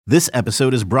This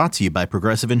episode is brought to you by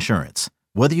Progressive Insurance.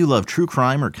 Whether you love true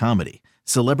crime or comedy,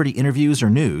 celebrity interviews or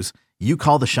news, you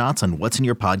call the shots on what's in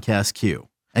your podcast queue.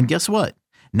 And guess what?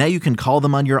 Now you can call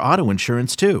them on your auto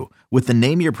insurance too with the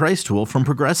Name Your Price tool from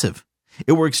Progressive.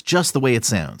 It works just the way it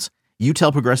sounds. You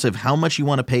tell Progressive how much you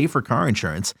want to pay for car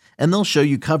insurance, and they'll show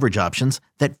you coverage options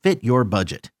that fit your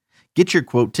budget. Get your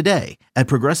quote today at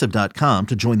Progressive.com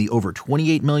to join the over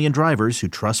 28 million drivers who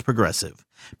trust Progressive.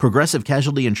 Progressive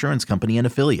Casualty Insurance Company and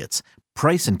Affiliates.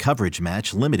 Price and coverage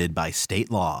match limited by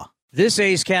state law. This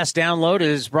A's Cast download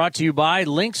is brought to you by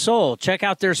Link Soul. Check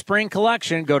out their spring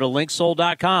collection. Go to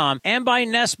linksoul.com. And by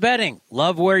Nest Bedding.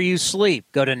 Love where you sleep.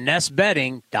 Go to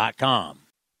nestbedding.com.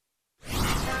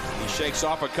 He shakes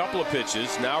off a couple of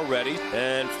pitches, now ready,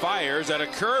 and fires at a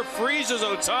curve, freezes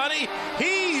Ohtani.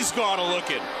 He's gone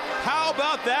a-looking. How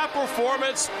about that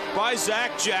performance by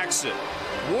Zach Jackson?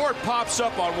 Ward pops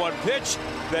up on one pitch,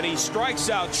 then he strikes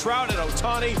out Trout and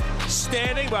Ohtani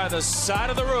standing by the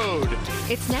side of the road.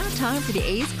 It's now time for the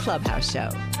A's Clubhouse Show.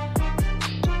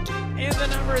 And the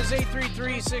number is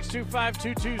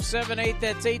 833-625-2278.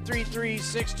 That's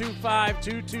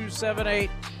 833-625-2278.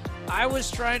 I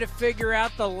was trying to figure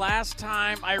out the last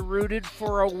time I rooted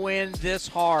for a win this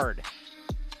hard.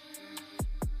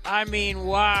 I mean,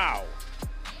 wow.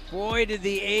 Boy, did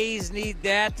the A's need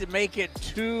that to make it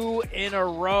 2 in a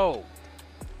row.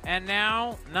 And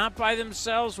now, not by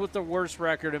themselves with the worst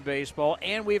record in baseball.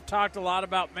 And we've talked a lot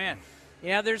about, man,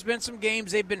 yeah, there's been some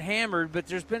games they've been hammered, but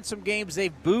there's been some games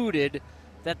they've booted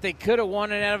that they could have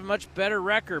won and had a much better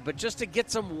record. But just to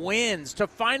get some wins, to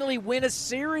finally win a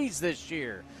series this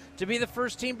year, to be the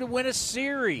first team to win a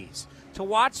series, to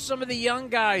watch some of the young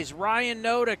guys, Ryan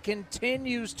Noda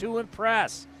continues to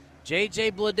impress.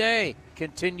 J.J. Bleday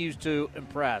continues to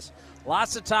impress.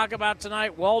 Lots to talk about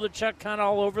tonight. Waldichuk kind of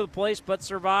all over the place, but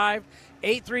survived.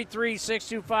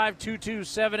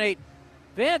 833-625-2278.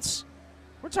 Vince,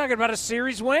 we're talking about a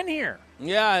series win here.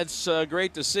 Yeah, it's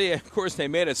great to see. Of course, they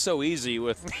made it so easy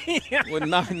with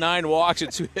nine walks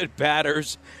and 2 hit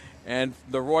batters, and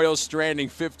the Royals stranding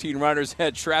 15 runners,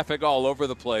 had traffic all over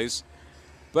the place.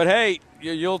 But, hey,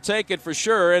 you'll take it for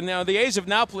sure. And now the A's have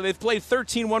they've played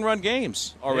 13 one-run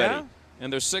games already. Yeah.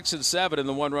 And they're 6-7 in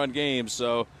the one-run games.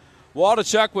 So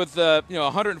Waldichuk with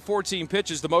 114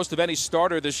 pitches, the most of any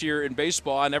starter this year in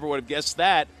baseball. I never would have guessed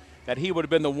that he would have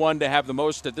been the one to have the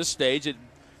most at this stage.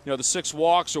 The 6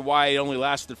 walks are why he only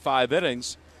lasted 5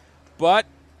 innings. But,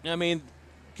 I mean,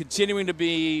 continuing to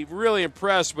be really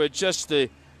impressed with just the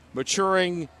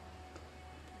maturing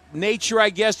nature,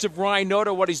 I guess, of Ryan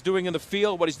Noda, what he's doing in the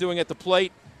field, what he's doing at the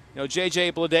plate.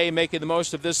 J.J. Bleday making the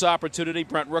most of this opportunity.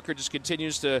 Brent Rooker just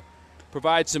continues to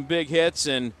provide some big hits.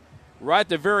 And right at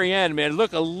the very end, man,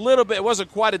 look a little bit. It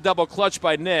wasn't quite a double clutch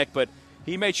by Nick, but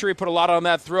he made sure he put a lot on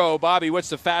that throw. Bobby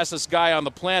Witt's the fastest guy on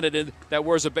the planet that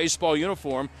wears a baseball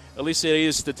uniform, at least it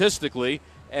is statistically.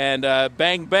 And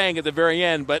bang, bang at the very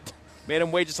end, but made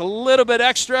him wait just a little bit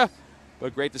extra.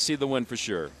 But great to see the win for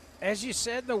sure. As you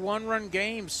said, the one-run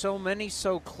game, so many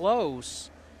so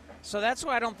close. So that's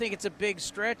why I don't think it's a big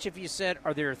stretch if you said,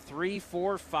 are there 3,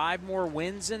 4, 5 more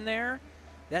wins in there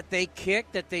that they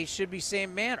kick, that they should be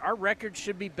saying, man, our record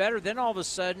should be better. Then all of a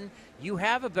sudden, you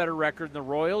have a better record than the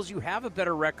Royals. You have a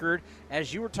better record.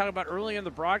 As you were talking about earlier in the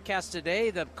broadcast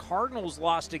today, the Cardinals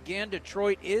lost again.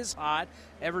 Detroit is hot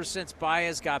ever since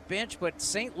Baez got benched, but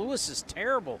St. Louis is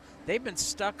terrible. They've been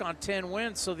stuck on 10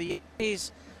 wins, so the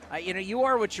A's, you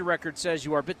are what your record says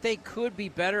you are, but they could be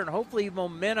better, and hopefully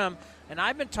momentum. And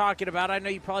I've been talking about, I know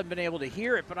you've probably been able to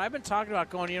hear it, but I've been talking about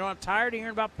going, I'm tired of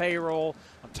hearing about payroll.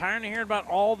 I'm tired of hearing about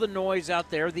all the noise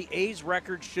out there. The A's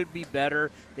record should be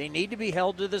better. They need to be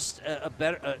held to this a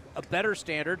better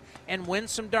standard and win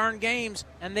some darn games,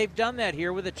 and they've done that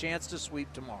here with a chance to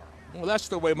sweep tomorrow. Well, that's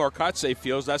the way Marcotte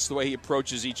feels. That's the way he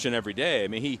approaches each and every day. I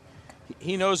mean,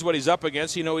 he knows what he's up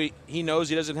against. He knows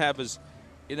he doesn't have as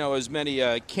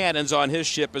many cannons on his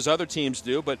ship as other teams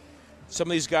do, but some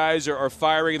of these guys are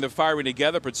firing, and they're firing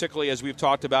together, particularly as we've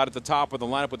talked about at the top of the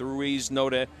lineup with Ruiz,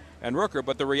 Noda, and Rooker.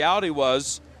 But the reality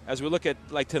was, as we look at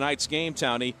like tonight's game,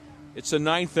 Townie, it's the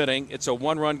 9th inning. It's a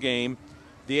one-run game.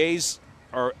 The A's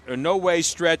are in no way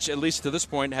stretch, at least to this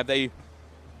point, have they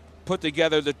put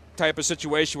together the type of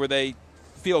situation where they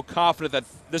feel confident that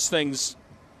this thing's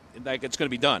like it's going to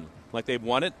be done, like they've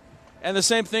won it. And the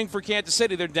same thing for Kansas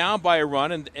City. They're down by a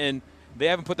run, and they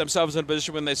haven't put themselves in a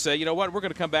position when they say, you know what, we're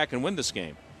going to come back and win this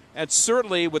game. And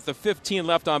certainly with the 15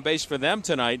 left on base for them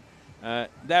tonight,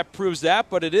 that proves that.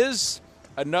 But it is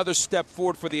another step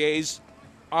forward for the A's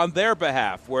on their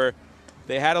behalf, where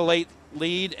they had a late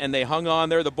lead and they hung on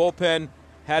there. The bullpen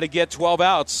had to get 12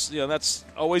 outs. That's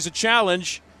always a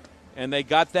challenge, and they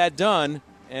got that done.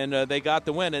 and they got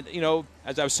the win. And,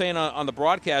 as I was saying on the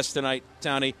broadcast tonight,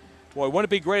 Townie, boy, wouldn't it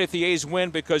be great if the A's win,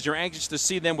 because you're anxious to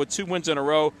see them with 2 wins in a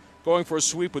row going for a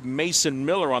sweep with Mason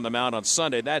Miller on the mound on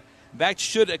Sunday. That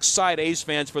should excite A's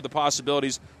fans for the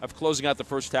possibilities of closing out the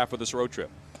first half of this road trip.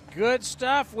 Good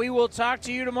stuff. We will talk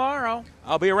to you tomorrow.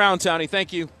 I'll be around, Townie.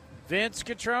 Thank you. Vince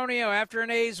Cotroneo, after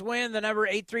an A's win, the number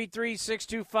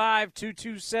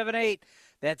 833-625-2278.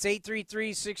 That's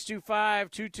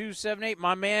 833-625-2278.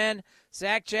 My man,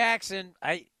 Zach Jackson,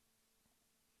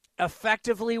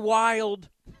 effectively wild.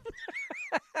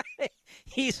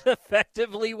 He's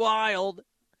effectively wild.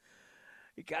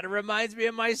 It kind of reminds me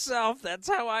of myself. That's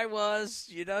how I was.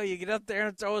 You get up there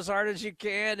and throw as hard as you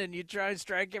can, and you try and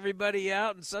strike everybody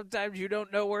out, and sometimes you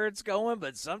don't know where it's going,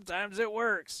 but sometimes it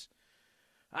works.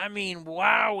 I mean,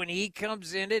 wow, when he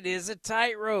comes in, it is a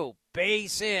tightrope.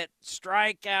 Base hit,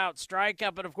 strike out,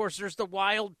 and of course there's the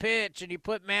wild pitch, and you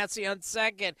put Massey on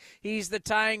second. He's the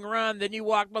tying run. Then you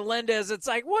walk Melendez. It's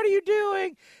like, what are you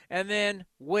doing? And then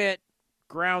Witt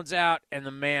grounds out, and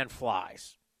the man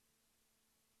flies.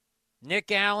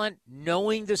 Nick Allen,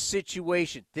 knowing the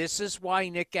situation, this is why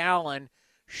Nick Allen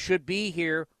should be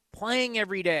here playing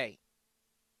every day.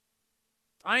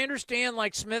 I understand,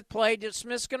 like Smith played.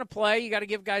 Smith's going to play. You got to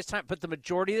give guys time, but the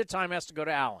majority of the time has to go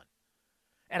to Allen.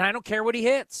 And I don't care what he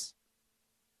hits.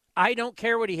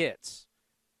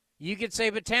 You could say,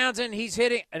 but Townsend, he's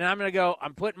hitting. And I'm going to go,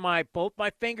 I'm putting both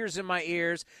my fingers in my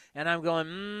ears, and I'm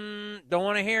going, don't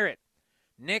want to hear it.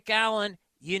 Nick Allen,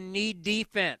 you need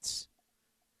defense.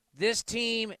 This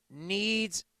team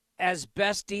needs as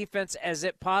best defense as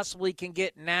it possibly can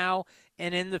get now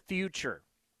and in the future.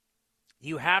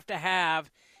 You have to have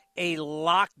a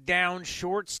lockdown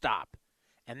shortstop.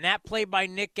 And that play by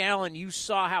Nick Allen, you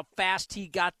saw how fast he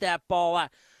got that ball out.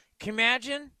 Can you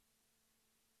imagine?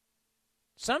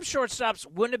 Some shortstops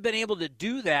wouldn't have been able to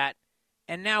do that,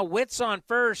 and now Witt's on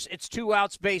first, it's 2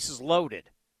 outs, bases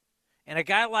loaded. And a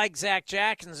guy like Zach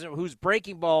Jackson, whose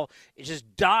breaking ball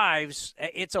just dives,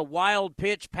 it's a wild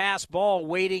pitch pass ball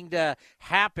waiting to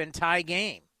happen, tie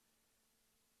game.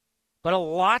 But a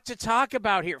lot to talk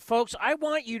about here. Folks, I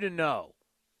want you to know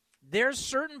there's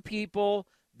certain people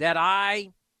that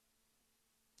I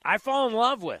fall in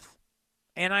love with.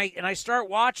 And I start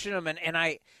watching them,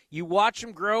 and you watch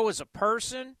them grow as a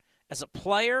person, as a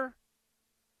player.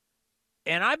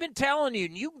 And I've been telling you,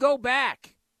 and you can go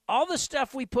back, all the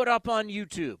stuff we put up on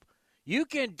YouTube. You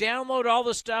can download all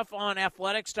the stuff on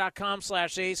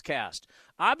athletics.com/AceCast.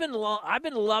 I've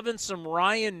been loving some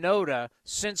Ryan Noda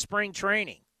since spring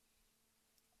training.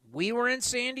 We were in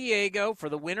San Diego for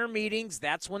the winter meetings.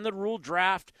 That's when the rule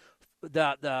draft,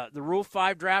 the Rule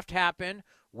 5 draft happened.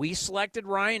 We selected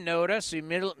Ryan Noda, so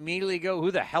you immediately go,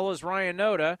 who the hell is Ryan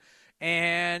Noda?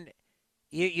 And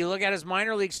you look at his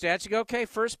minor league stats, you go, okay,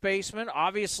 first baseman.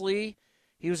 Obviously,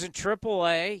 he was in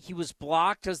AAA. He was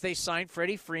blocked as they signed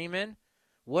Freddie Freeman.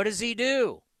 What does he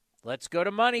do? Let's go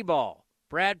to Moneyball.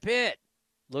 Brad Pitt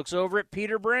looks over at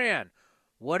Peter Brand.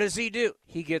 What does he do?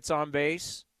 He gets on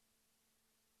base.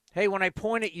 Hey, when I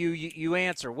point at you, you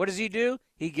answer. What does he do?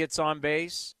 He gets on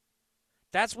base.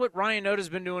 That's what Ryan Noda's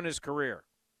been doing in his career.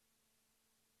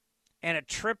 And a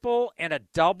triple and a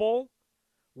double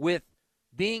with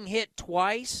being hit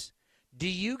twice. Do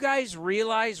you guys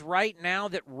realize right now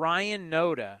that Ryan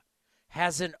Noda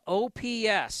has an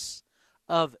OPS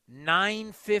of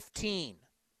 915?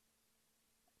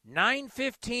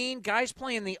 915, guys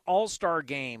playing the All-Star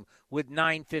game with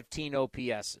 915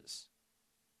 OPSs.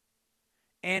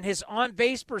 And his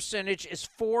on-base percentage is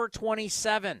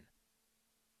 .427.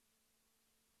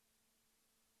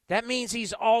 That means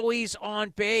he's always on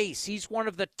base. He's one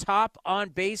of the top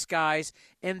on-base guys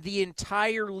in the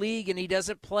entire league, and he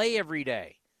doesn't play every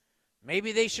day.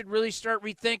 Maybe they should really start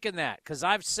rethinking that, because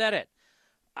I've said it.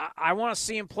 I want to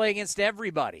see him play against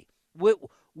everybody.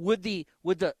 Would the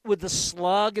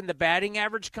slug and the batting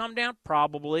average come down?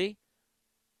 Probably.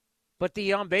 But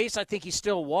the on-base, I think he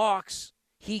still walks.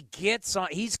 He gets on.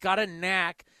 He's got a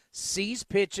knack, sees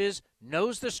pitches,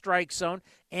 knows the strike zone,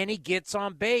 and he gets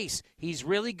on base. He's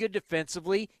really good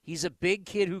defensively. He's a big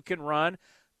kid who can run.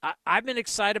 I've been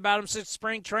excited about him since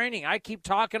spring training. I keep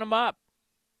talking him up,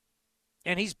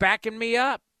 and he's backing me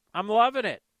up. I'm loving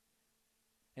it.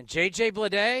 And J.J.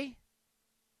 Bleday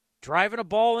driving a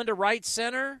ball into right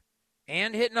center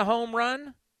and hitting a home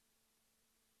run.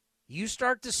 You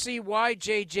start to see why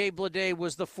J.J. Bleday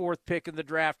was the 4th pick in the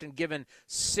draft and given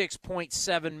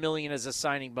 $6.7 million as a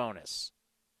signing bonus.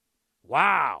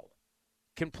 Wow.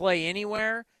 Can play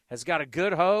anywhere, has got a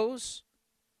good hose.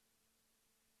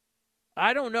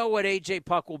 I don't know what A.J.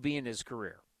 Puck will be in his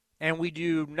career. And we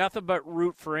do nothing but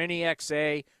root for any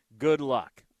XA. Good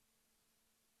luck.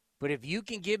 But if you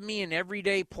can give me an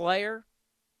everyday player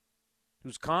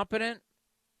who's competent,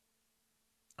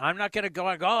 I'm not going to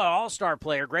go, all-star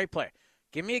player, great player.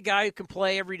 Give me a guy who can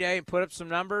play every day and put up some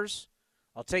numbers.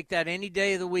 I'll take that any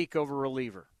day of the week over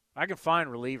reliever. I can find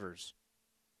relievers.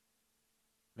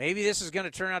 Maybe this is going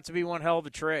to turn out to be one hell of a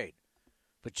trade.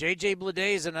 But J.J.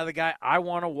 Bleday is another guy I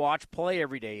want to watch play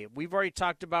every day. We've already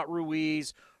talked about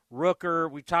Ruiz,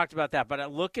 Rooker. We've talked about that.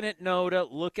 But looking at Noda,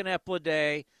 looking at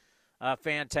Bleday,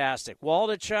 fantastic.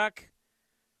 Waldichuk,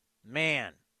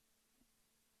 man,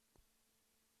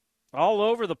 all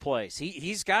over the place.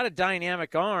 He's got a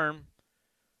dynamic arm,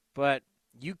 but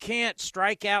you can't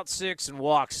strike out 6 and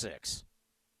walk 6.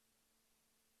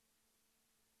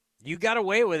 You got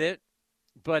away with it.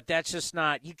 But that's just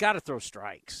not – you got to throw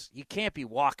strikes. You can't be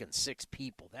walking 6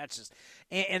 people. That's just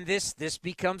 – and this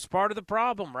becomes part of the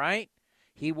problem, right?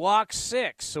 He walks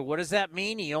 6, so what does that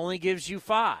mean? He only gives you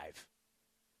 5.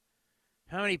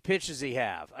 How many pitches does he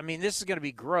have? I mean, this is going to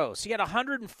be gross. He had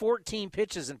 114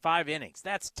 pitches in 5 innings.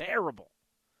 That's terrible.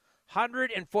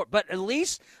 104 – but at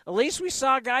least we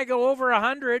saw a guy go over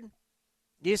 100.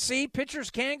 You see, pitchers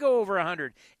can go over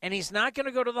 100, and he's not going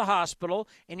to go to the hospital,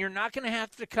 and you're not going to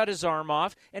have to cut his arm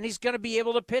off, and he's going to be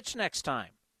able to pitch next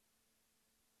time.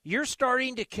 You're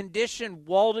starting to condition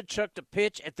Waldichuk to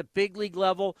pitch at the big league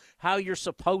level how you're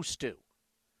supposed to.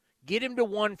 Get him to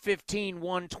 115,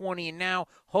 120, and now,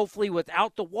 hopefully,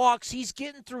 without the walks, he's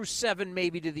getting through 7,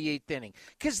 maybe to the 8th inning.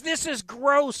 Because this is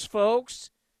gross,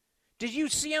 folks. Did you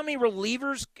see how many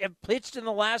relievers have pitched in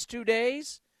the last 2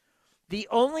 days? The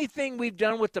only thing we've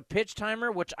done with the pitch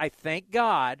timer, which I thank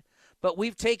God, but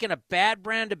we've taken a bad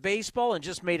brand of baseball and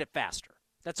just made it faster.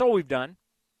 That's all we've done.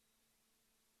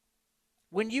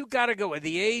 When you got to go,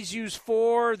 the A's use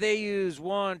 4, they use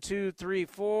 1, 2, 3,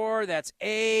 4. That's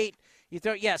 8. You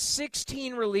throw,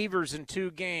 16 relievers in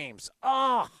 2 games.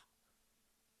 Oh,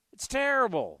 it's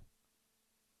terrible.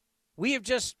 We have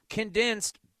just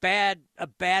condensed a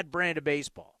bad brand of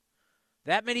baseball.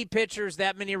 That many pitchers,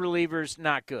 that many relievers,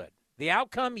 not good. The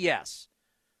outcome, yes.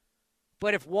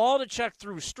 But if Waldichuk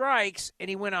threw strikes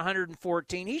and he went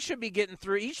 114, he should be getting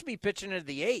through. He should be pitching into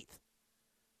the 8th.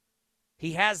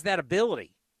 He has that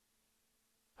ability.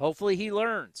 Hopefully he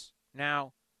learns.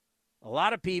 Now, a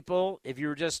lot of people, if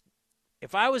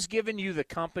I was giving you the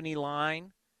company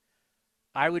line,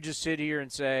 I would just sit here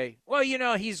and say, well,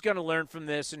 he's going to learn from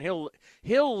this and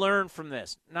he'll learn from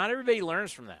this. Not everybody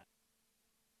learns from that.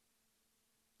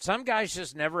 Some guys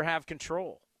just never have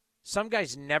control. Some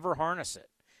guys never harness it.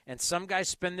 And some guys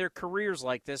spend their careers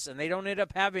like this, and they don't end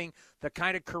up having the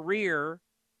kind of career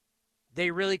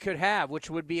they really could have, which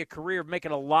would be a career of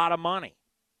making a lot of money.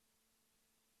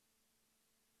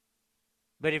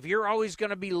 But if you're always going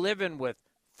to be living with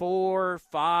 4,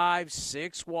 5,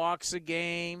 6 walks a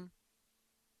game,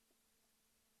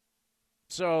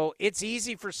 so it's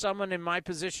easy for someone in my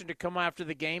position to come after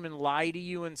the game and lie to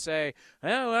you and say,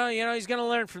 oh, well, he's going to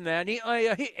learn from that.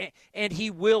 And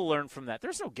he will learn from that.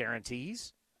 There's no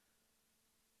guarantees.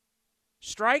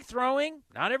 Strike throwing,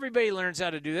 not everybody learns how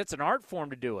to do that. It's an art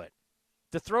form to do it.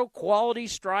 To throw quality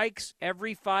strikes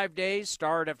every 5 days,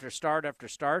 start after start after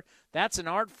start, that's an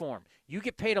art form. You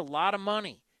get paid a lot of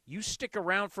money. You stick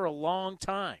around for a long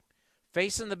time.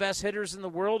 Facing the best hitters in the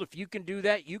world, if you can do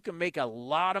that, you can make a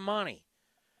lot of money.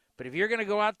 But if you're going to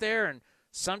go out there and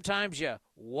sometimes you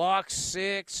walk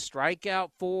 6, strike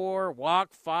out 4,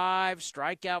 walk 5,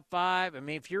 strike out 5, I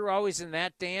mean, if you're always in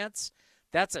that dance,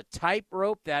 that's a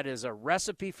tightrope. That is a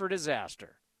recipe for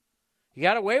disaster. You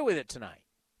got away with it tonight.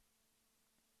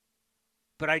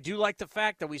 But I do like the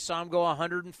fact that we saw him go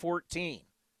 114.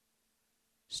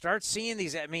 Start seeing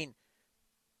these. I mean,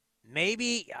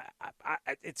 maybe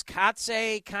it's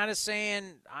Kotsay kind of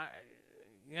saying,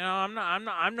 I'm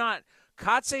not.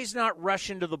 Kotsay's not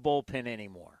rushing to the bullpen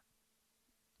anymore,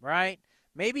 right?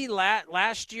 Maybe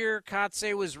last year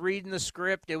Kotsay was reading the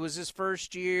script. It was his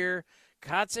first year.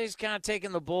 Kotsay's kind of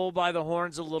taking the bull by the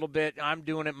horns a little bit. I'm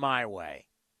doing it my way.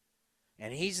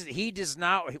 And he does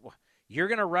not. You're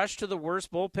going to rush to the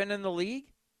worst bullpen in the league?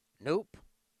 Nope.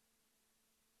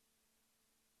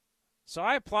 So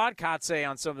I applaud Kotsay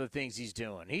on some of the things he's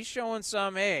doing. He's showing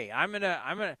some, hey, I'm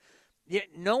gonna. Yeah,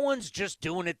 no one's just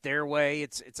doing it their way.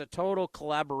 It's a total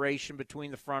collaboration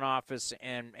between the front office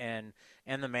and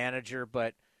the manager.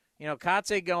 But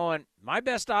Kotsay going, my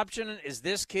best option is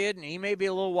this kid, and he may be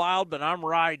a little wild, but I'm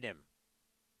riding him.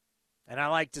 And I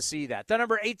like to see that. The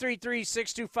number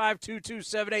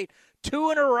 833-625-2278.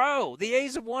 2 in a row. The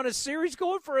A's have won a series,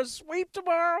 going for a sweep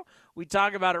tomorrow. We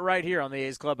talk about it right here on the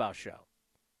A's Clubhouse Show.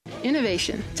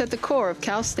 Innovation is at the core of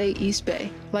Cal State East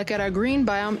Bay, like at our Green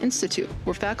Biome Institute,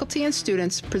 where faculty and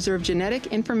students preserve genetic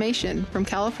information from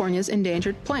California's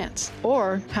endangered plants,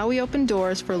 or how we open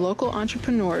doors for local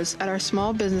entrepreneurs at our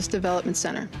Small Business Development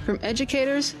Center. From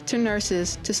educators to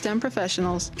nurses to STEM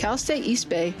professionals, Cal State East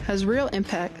Bay has real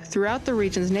impact throughout the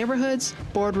region's neighborhoods,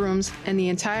 boardrooms, and the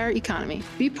entire economy.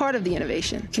 Be part of the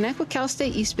innovation. Connect with Cal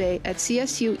State East Bay at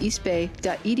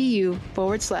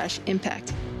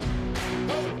csueastbay.edu/impact.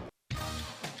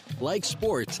 Like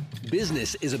sports,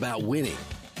 business is about winning.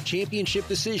 Championship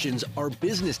decisions are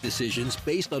business decisions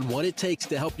based on what it takes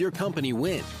to help your company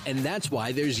win. And that's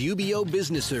why there's UBO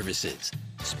Business Services,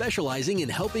 specializing in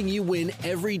helping you win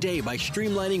every day by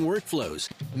streamlining workflows,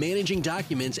 managing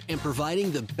documents, and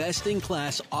providing the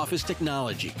best-in-class office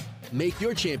technology. Make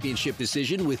your championship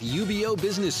decision with UBO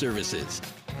Business Services.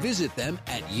 Visit them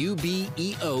at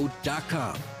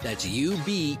ubeo.com. That's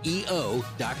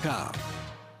ubeo.com.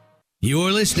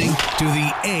 You're listening to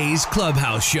the A's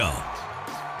Clubhouse Show.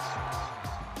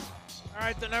 All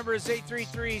right, the number is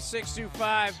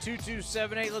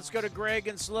 833-625-2278. Let's go to Greg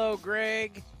and Slow.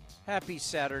 Greg, happy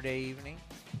Saturday evening.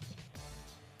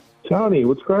 Tony,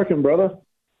 what's cracking, brother?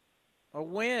 A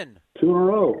win. 2 in a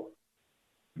row.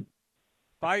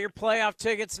 Buy your playoff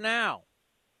tickets now.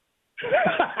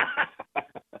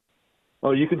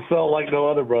 Oh, you can sell like no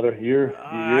other, brother. Yeah.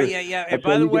 And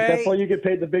by the way, that's why you get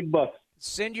paid the big bucks.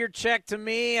 Send your check to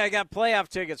me. I got playoff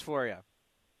tickets for you.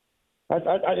 I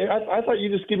thought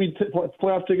you just give me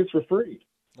playoff tickets for free.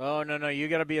 Oh, no. You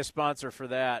got to be a sponsor for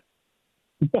that.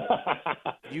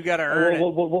 You got to earn it.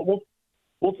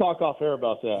 We'll talk off air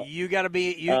about that. You got to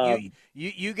be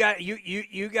you got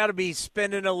to be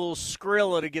spending a little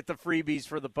Skrilla to get the freebies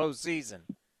for the postseason.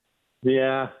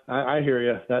 Yeah, I hear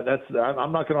you.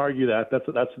 I'm not going to argue that. That's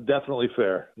definitely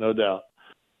fair, no doubt.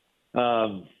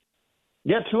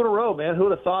 Yeah, 2 in a row, man. Who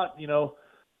would have thought,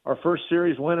 our first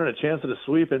series win and a chance at a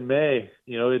sweep in May,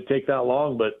 it'd take that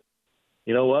long, but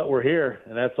you know what? We're here,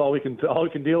 and that's all we can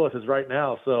deal with is right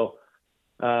now. So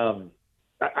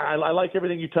I like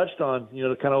everything you touched on,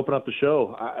 to kind of open up the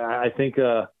show. I think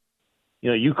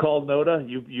you called Noda.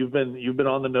 You've been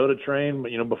on the Noda train,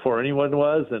 before anyone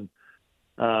was, and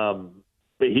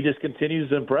but he just continues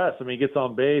to impress. I mean, he gets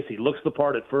on base. He looks the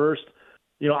part at first.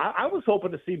 I was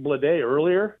hoping to see Blade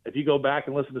earlier. If you go back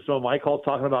and listen to some of my calls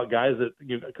talking about guys that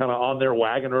kind of on their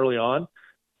wagon early on,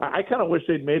 I kind of wish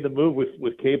they'd made the move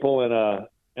with Capel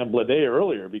and Blade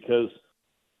earlier because,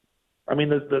 I mean,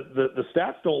 the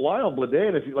stats don't lie on Blade.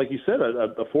 And if like you said,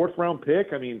 a fourth round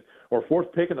pick, or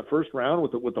fourth pick in the first round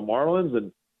with the Marlins,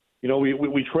 and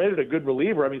we traded a good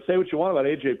reliever. I mean, say what you want about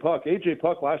AJ Puck. AJ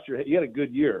Puck last year, he had a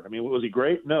good year. I mean, was he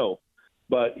great? No,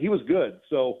 but he was good.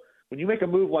 So when you make a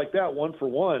move like that, 1 for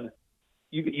 1,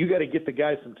 you got to get the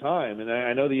guy some time. And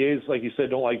I know the A's, like you said,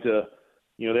 don't like to,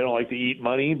 they don't like to eat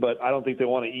money, but I don't think they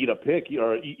want to eat a pick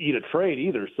or eat a trade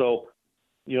either. So,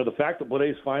 the fact that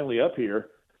Blade's finally up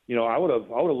here, I would have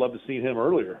loved to see him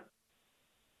earlier.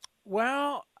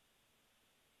 Well,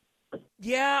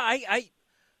 yeah,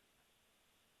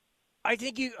 I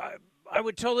think I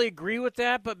would totally agree with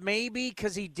that, but maybe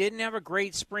because he didn't have a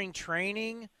great spring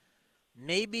training,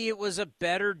 maybe it was a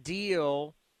better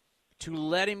deal to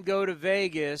let him go to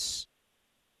Vegas,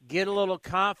 get a little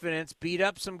confidence, beat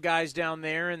up some guys down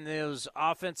there in those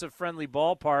offensive-friendly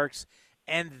ballparks,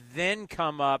 and then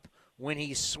come up when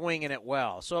he's swinging it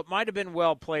well. So it might have been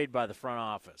well played by the front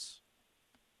office.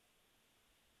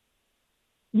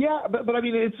 Yeah, but I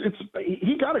mean,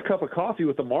 he got a cup of coffee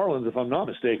with the Marlins, if I'm not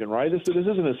mistaken, right? This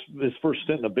isn't his first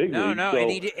stint in the big league. No, so. and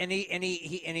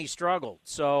he struggled.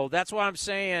 So that's why I'm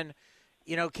saying,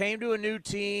 came to a new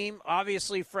team,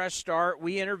 obviously fresh start.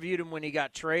 We interviewed him when he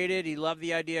got traded. He loved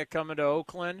the idea of coming to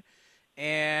Oakland,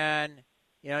 and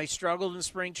he struggled in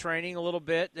spring training a little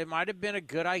bit. It might have been a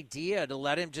good idea to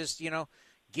let him just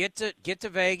get to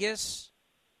Vegas,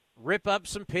 rip up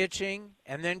some pitching,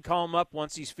 and then call him up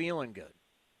once he's feeling good.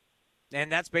 And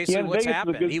that's basically what's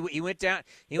happened. He went down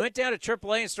to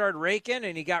AAA and started raking,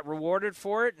 and he got rewarded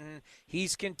for it, and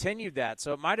he's continued that.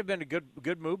 So it might have been a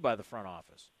good move by the front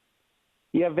office.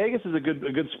 Yeah, Vegas is a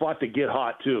good spot to get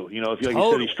hot too. If you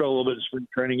said he struggled a little bit in spring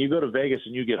training, you go to Vegas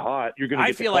and you get hot. You're going to.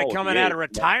 I feel like coming out of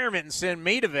retirement and send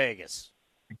me to Vegas.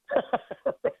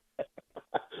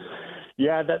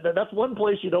 Yeah, that's one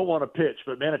place you don't want to pitch.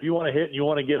 But man, if you want to hit and you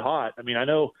want to get hot, I mean, I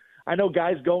know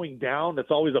guys going down.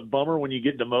 That's always a bummer when you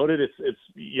get demoted. It's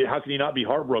how can you not be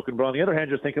heartbroken? But on the other hand,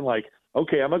 you're thinking like,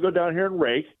 okay, I'm gonna go down here and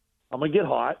rake. I'm gonna get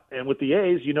hot, and with the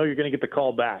A's, you're gonna get the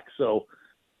call back. So,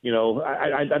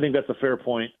 I think that's a fair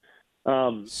point.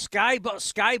 Sky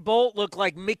Bolt looked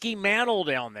like Mickey Mantle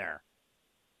down there.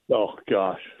 Oh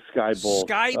gosh, Sky Bolt.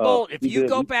 Sky Bolt. If you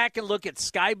go back and look at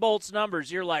Sky Bolt's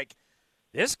numbers, you're like,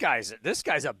 this guy's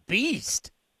a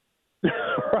beast.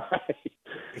 Right.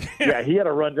 Yeah, he had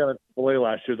a run down at AAA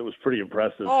last year that was pretty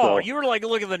impressive. Oh, you were like,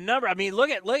 look at the number. I mean, look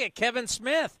at Kevin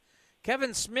Smith.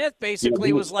 Kevin Smith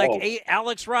basically was like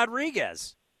Alex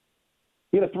Rodriguez.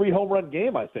 He had a 3 home run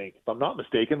game, I think, if I'm not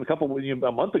mistaken.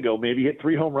 A month ago, maybe he hit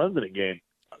 3 home runs in a game.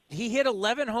 He hit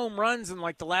 11 home runs in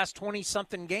like the last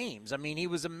 20-something games. I mean, he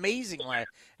was amazing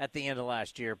at the end of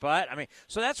last year. But, I mean,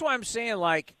 so that's why I'm saying,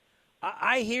 like,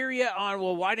 I hear you on,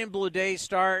 well, why didn't Blue Days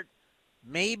start?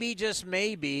 Maybe, just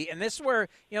maybe. And this is where,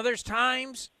 there's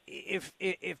times if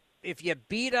you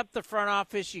beat up the front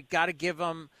office, you got to give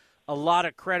them a lot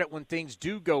of credit when things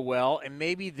do go well. And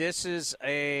maybe this is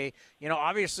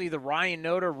obviously the Ryan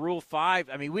Noda Rule 5.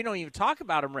 I mean, we don't even talk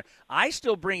about him. I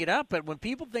still bring it up, but when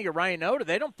people think of Ryan Noda,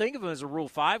 they don't think of him as a Rule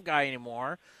 5 guy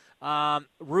anymore.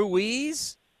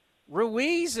 Ruiz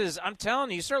is, I'm telling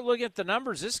you, start looking at the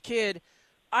numbers. This kid,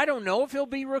 I don't know if he'll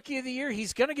be Rookie of the Year.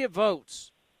 He's going to get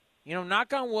votes.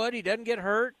 Knock on wood, he doesn't get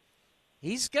hurt.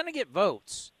 He's going to get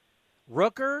votes.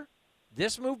 Rooker,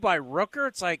 this move by Rooker,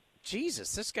 it's like,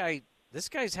 Jesus, this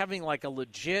guy's having like a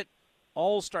legit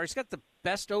all-star. He's got the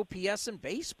best OPS in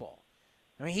baseball.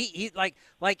 I mean, he like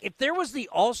if there was the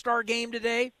all-star game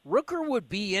today, Rooker would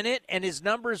be in it, and his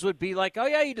numbers would be like, oh,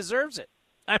 yeah, he deserves it.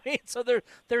 I mean, so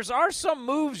there's some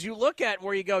moves you look at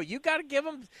where you go, you got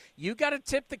to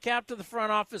tip the cap to the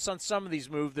front office on some of these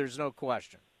moves, there's no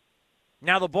question.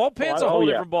 Now, the bullpen's a whole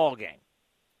different ball game.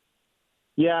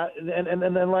 Yeah, and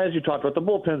then as you talked about, the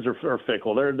bullpens are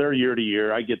fickle. They're year to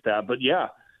year. I get that, but yeah,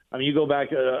 I mean, you go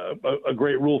back a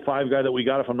great Rule 5 guy that we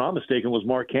got, if I'm not mistaken, was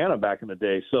Mark Canha back in the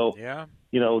day. So yeah,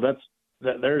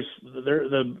 there's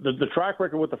the track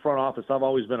record with the front office. I've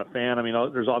always been a fan. I mean,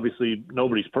 there's obviously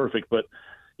nobody's perfect, but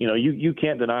you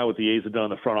can't deny what the A's have done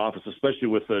in the front office, especially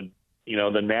with the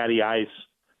Natty Ice,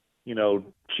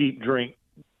 cheap drink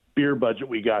beer budget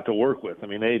we got to work with. I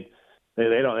mean, they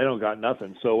don't got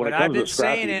nothing. So when it comes to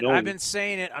scrappy, I've been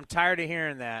saying it. I'm tired of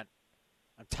hearing that.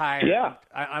 I'm tired. Yeah,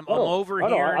 I'm over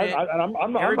hearing it.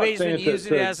 Everybody's been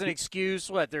using it as an excuse.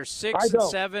 What? They're 6 and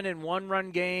 7 in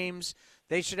one-run games.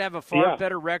 They should have a far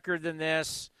better record than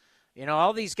this.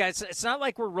 All these guys. It's not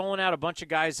like we're rolling out a bunch of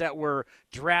guys that were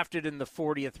drafted in the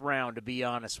 40th round. To be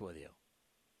honest with you.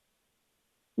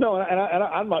 No, and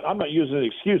I'm not using an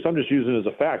excuse. I'm just using it as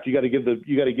a fact. You got to give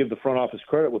the front office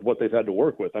credit with what they've had to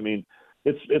work with. I mean,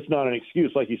 it's not an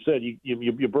excuse. Like you said,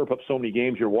 you burp up so many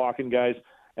games. You're walking guys,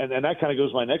 and that kind of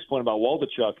goes to my next point about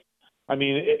Waldichuk. I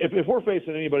mean, if we're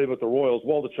facing anybody but the Royals,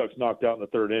 Waldichuk's knocked out in the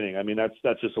third inning. I mean, that's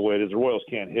just the way it is. The Royals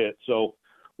can't hit. So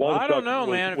I don't know,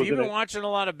 man. If you've been watching a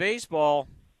lot of baseball,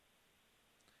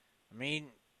 I mean,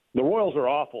 the Royals are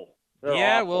awful. They're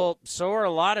awful. Well, so are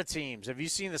a lot of teams. Have you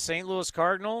seen the St. Louis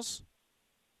Cardinals?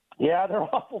 Yeah, they're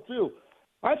awful too.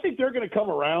 I think they're going to come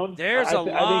around. There's a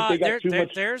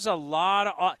lot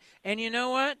of, and you know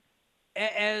what?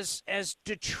 As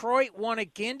Detroit won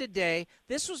again today,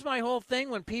 this was my whole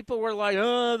thing when people were like,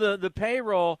 "Oh, the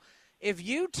payroll." If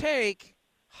you take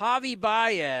Javi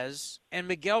Baez and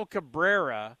Miguel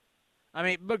Cabrera. I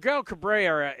mean, Miguel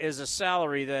Cabrera is a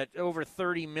salary that over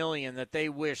 $30 million that they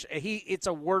wish it's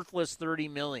a worthless $30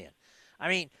 million. I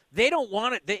mean, they don't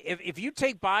want it. If you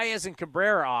take Baez and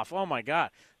Cabrera off, oh my God,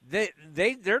 they're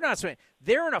not.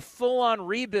 They're in a full-on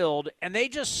rebuild, and they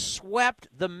just swept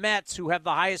the Mets, who have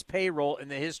the highest payroll in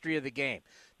the history of the game.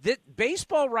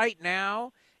 Baseball right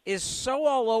now is so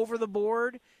all over the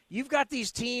board. You've got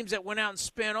these teams that went out and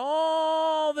spent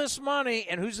all this money,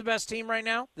 and who's the best team right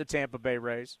now? The Tampa Bay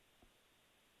Rays.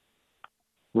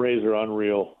 Rays are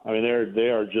unreal. I mean, they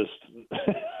are just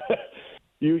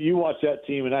you watch that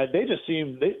team, and they just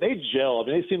seem they gel. I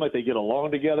mean, they seem like they get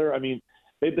along together. I mean,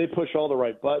 they push all the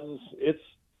right buttons.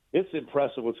 It's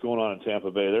impressive what's going on in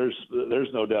Tampa Bay. There's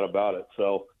no doubt about it.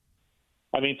 So,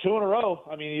 I mean, 2 in a row.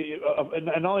 I mean, and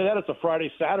not only that, it's a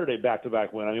Friday Saturday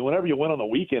back-to-back win. I mean, whenever you win on the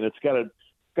weekend, it's got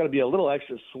to be a little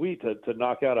extra sweet to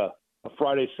knock out a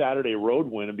Friday Saturday road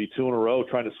win and be 2 in a row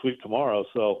trying to sweep tomorrow.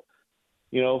 So.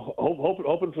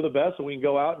 Hoping for the best, so we can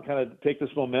go out and kind of take this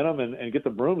momentum and get the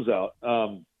brooms out.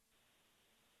 On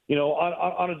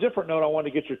a different note, I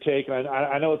wanted to get your take. And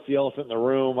I know it's the elephant in the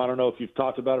room. I don't know if you've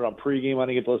talked about it on pregame. I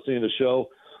didn't get to listen to the show.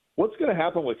 What's going to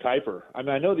happen with Kuiper? I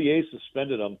mean, I know the A's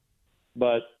suspended him,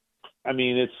 but I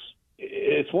mean,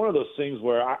 it's one of those things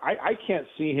where I can't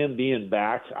see him being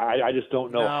back. I just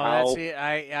don't know how.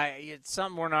 It's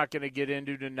something we're not going to get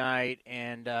into tonight.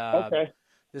 And okay.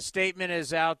 The statement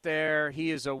is out there. He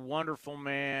is a wonderful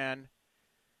man.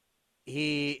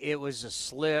 It was a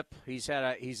slip. He's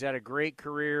had a great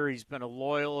career. He's been a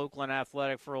loyal Oakland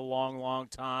Athletic for a long, long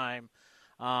time.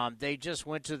 They just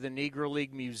went to the Negro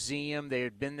League Museum. They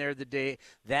had been there they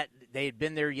had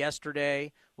been there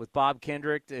yesterday with Bob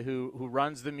Kendrick, who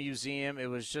runs the museum. It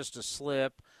was just a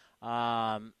slip.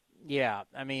 Yeah,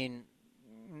 I mean,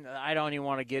 I don't even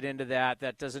want to get into that.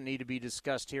 That doesn't need to be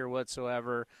discussed here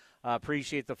whatsoever.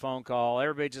 Appreciate the phone call.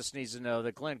 Everybody just needs to know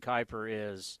that Glenn Kuiper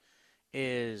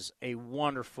is a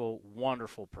wonderful,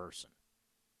 wonderful person.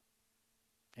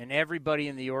 And everybody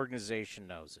in the organization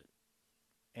knows it.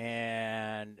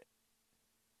 And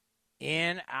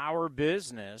in our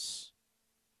business,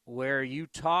 where you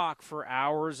talk for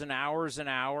hours and hours and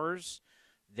hours,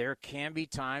 there can be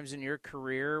times in your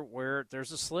career where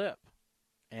there's a slip.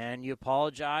 And you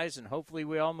apologize, and hopefully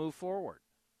we all move forward.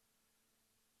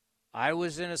 I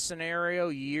was in a scenario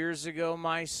years ago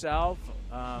myself.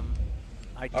 All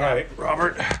right,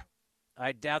 Robert.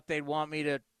 I doubt they'd want me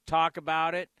to talk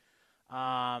about it.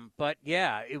 But,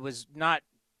 yeah, it's not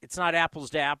apples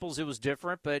to apples. It was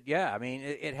different. But, yeah, I mean,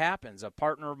 it happens. A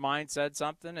partner of mine said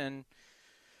something, and,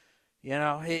 you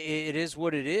know, it is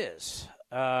what it is.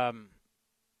 But,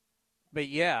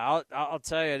 yeah, I'll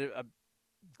tell you,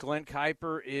 Glenn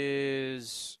Kuiper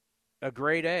is a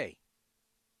grade A.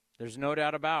 There's no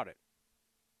doubt about it.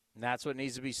 And that's what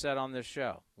needs to be said on this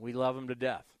show. We love him to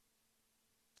death.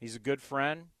 He's a good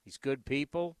friend. He's good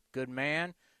people, good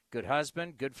man, good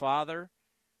husband, good father.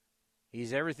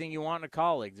 He's everything you want in a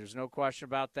colleague. There's no question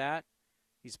about that.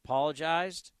 He's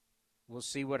apologized. We'll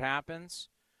see what happens.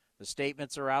 The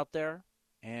statements are out there.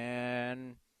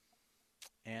 And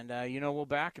we'll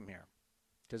back him here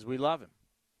because we love him.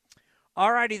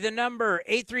 All righty, the number,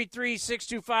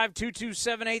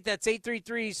 833-625-2278. That's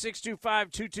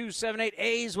 833-625-2278.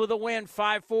 A's with a win,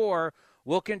 5-4.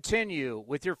 We'll continue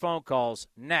with your phone calls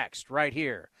next, right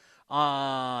here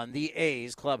on the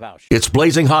A's Clubhouse. It's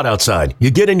blazing hot outside.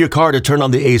 You get in your car to turn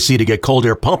on the AC to get cold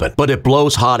air pumping, but it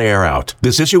blows hot air out.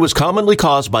 This issue is commonly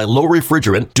caused by low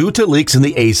refrigerant due to leaks in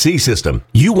the AC system.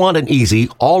 You want an easy,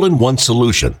 all-in-one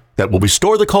solution that will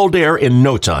restore the cold air in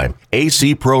no time.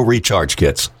 AC Pro Recharge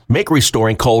Kits make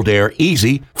restoring cold air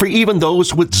easy for even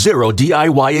those with zero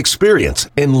DIY experience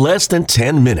in less than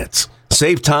 10 minutes.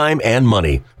 Save time and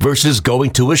money versus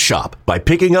going to a shop by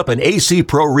picking up an AC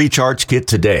Pro Recharge Kit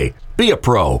today. Be a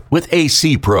pro with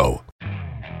AC Pro.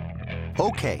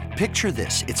 Okay, picture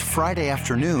this. It's Friday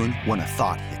afternoon when a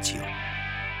thought hits you.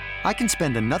 I can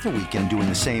spend another weekend doing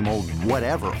the same old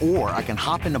whatever, or I can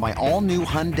hop into my all-new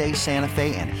Hyundai Santa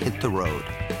Fe and hit the road.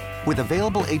 With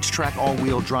available H-Track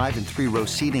all-wheel drive and 3-row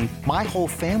seating, my whole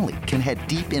family can head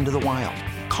deep into the wild.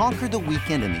 Conquer the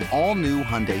weekend in the all-new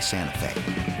Hyundai Santa Fe.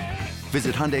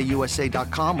 Visit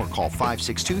HyundaiUSA.com or call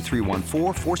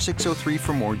 562-314-4603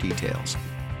 for more details.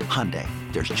 Hyundai,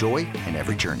 there's joy in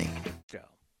every journey.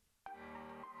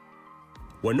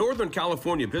 When Northern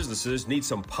California businesses need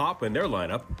some pop in their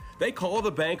lineup, they call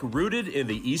the bank rooted in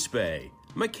the East Bay.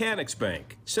 Mechanics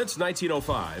Bank. Since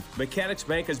 1905, Mechanics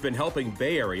Bank has been helping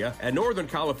Bay Area and Northern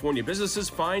California businesses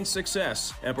find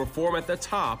success and perform at the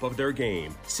top of their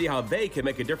game. See how they can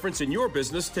make a difference in your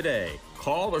business today.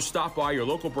 Call or stop by your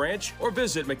local branch or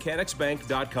visit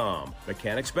mechanicsbank.com.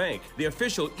 Mechanics Bank, the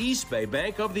official East Bay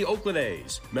bank of the Oakland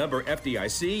A's. Member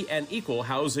FDIC and equal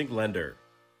housing lender.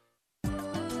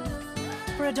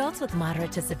 For adults with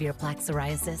moderate to severe plaque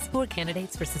psoriasis who are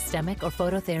candidates for systemic or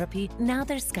phototherapy, now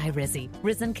there's Skyrizi,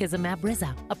 Risankizumab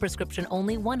Riza, a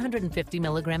prescription-only 150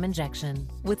 milligram injection.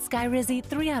 With Skyrizi,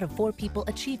 3 out of 4 people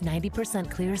achieve 90%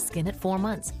 clear skin at 4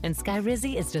 months, and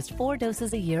Skyrizi is just 4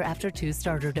 doses a year after 2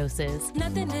 starter doses.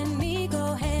 Nothing in me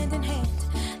go hand in hand.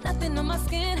 Nothing on my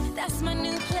skin, that's my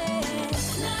new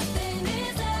place. Nothing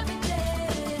is everything.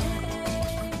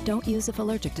 Don't use if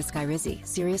allergic to Skyrizi.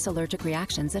 Serious allergic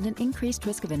reactions and an increased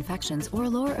risk of infections or a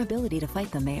lower ability to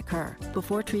fight them may occur.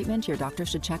 Before treatment, your doctor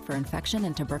should check for infection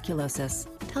and tuberculosis.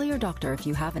 Tell your doctor if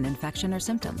you have an infection or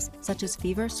symptoms, such as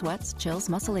fever, sweats, chills,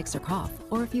 muscle aches, or cough,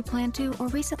 or if you plan to or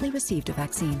recently received a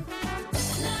vaccine.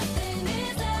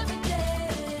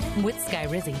 With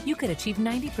Skyrizi, you could achieve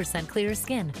 90% clearer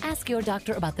skin. Ask your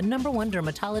doctor about the #1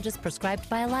 dermatologist prescribed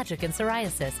biologic in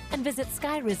psoriasis and visit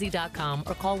skyrizi.com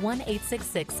or call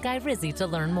 1-866-SKYRIZI to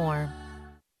learn more.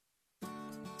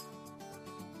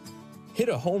 Hit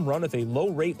a home run with a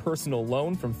low-rate personal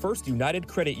loan from First United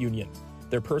Credit Union.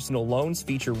 Their personal loans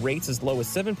feature rates as low as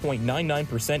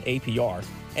 7.99% APR,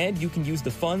 and you can use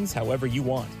the funds however you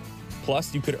want.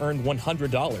 Plus, you could earn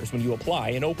 $100 when you apply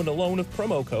and open a loan with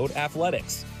promo code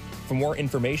ATHLETICS. For more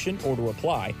information or to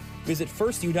apply, visit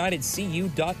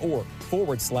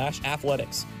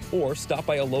firstunitedcu.org/athletics or stop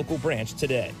by a local branch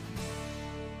today.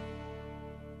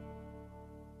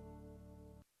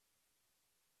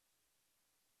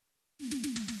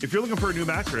 If you're looking for a new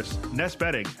mattress, Nest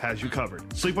Bedding has you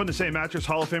covered. Sleep on the same mattress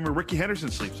Hall of Famer Ricky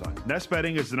Henderson sleeps on. Nest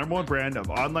Bedding is the #1 brand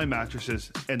of online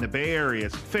mattresses and the Bay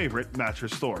Area's favorite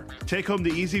mattress store. Take home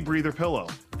the Easy Breather pillow.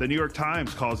 The New York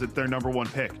Times calls it their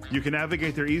 #1 pick. You can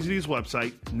navigate their easy-to-use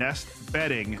website,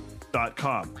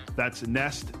 nestbedding.com. That's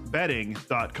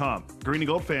nestbedding.com. Green and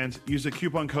Gold fans, use the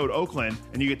coupon code Oakland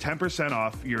and you get 10%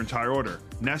 off your entire order.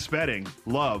 Nest Bedding,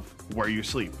 love where you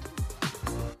sleep.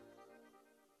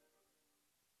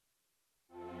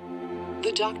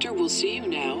 The doctor will see you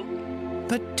now.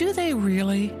 But do they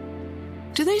really?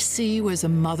 Do they see you as a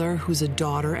mother who's a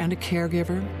daughter and a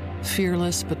caregiver?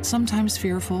 Fearless, but sometimes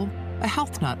fearful? A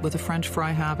health nut with a French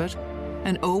fry habit?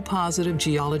 An O-positive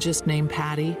geologist named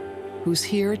Patty, who's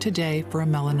here today for a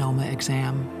melanoma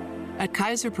exam? At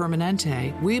Kaiser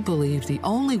Permanente, we believe the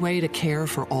only way to care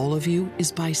for all of you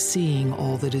is by seeing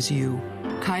all that is you.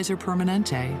 Kaiser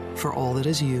Permanente, for all that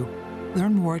is you.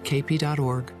 Learn more at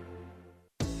kp.org.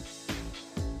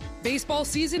 Baseball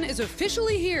season is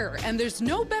officially here, and there's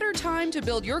no better time to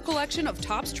build your collection of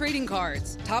Topps trading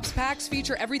cards. Topps packs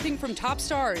feature everything from top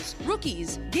stars,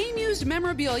 rookies, game-used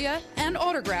memorabilia, and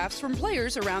autographs from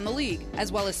players around the league,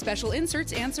 as well as special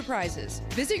inserts and surprises.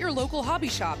 Visit your local hobby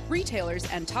shop,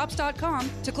 retailers, and Topps.com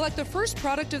to collect the first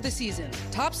product of the season,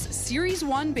 Topps Series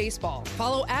 1 Baseball.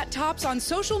 Follow @Topps on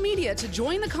social media to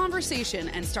join the conversation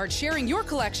and start sharing your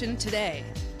collection today.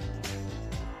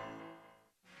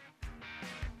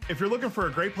 If you're looking for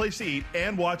a great place to eat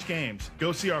and watch games,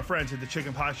 go see our friends at the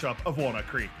Chicken Pie Shop of Walnut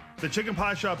Creek. The Chicken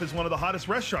Pie Shop is one of the hottest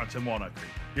restaurants in Walnut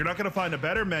Creek. You're not going to find a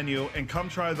better menu, and come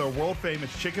try their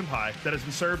world-famous chicken pie that has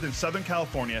been served in Southern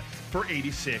California for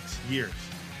 86 years.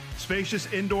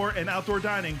 Spacious indoor and outdoor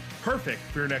dining, perfect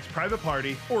for your next private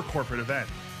party or corporate event.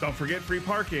 Don't forget free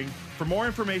parking. For more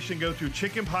information, go to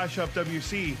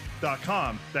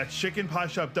chickenpieshopwc.com. That's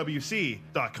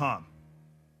chickenpieshopwc.com.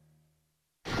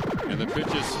 And the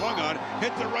pitch is swung on,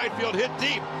 hit the right field, hit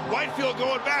deep. Whitefield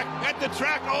going back at the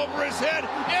track, over his head,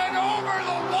 and over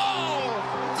the wall.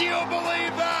 Do you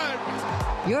believe that?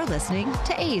 You're listening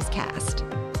to A's Cast.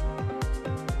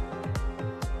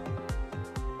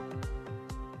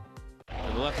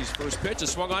 And the lefty's first pitch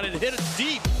is swung on and hit it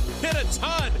deep, hit a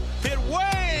ton, hit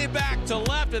way back to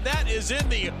left, and that is in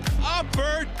the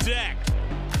upper deck.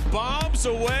 Bombs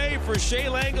away for Shea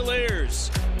Langoliers.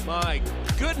 My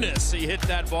goodness, he hit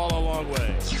that ball a long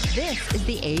way. This is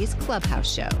the A's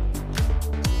Clubhouse Show.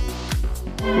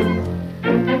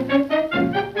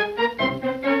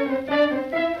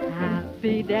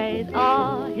 Happy days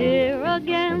are here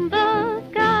again. The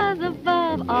skies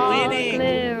above are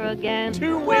clear again.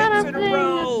 2 wins in a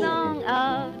row. A song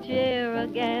of cheer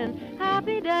again.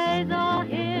 Happy days are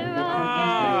here again.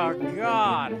 Oh,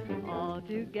 God. All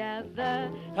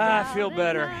together. I feel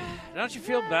better. Don't you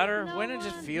feel better? Winning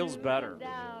just feels better.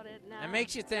 It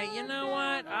makes you think, you know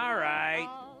what? All right.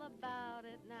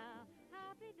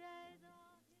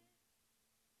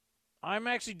 I'm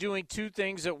actually doing 2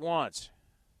 things at once.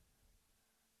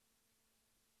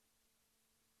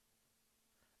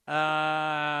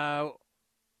 We're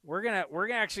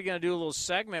actually gonna do a little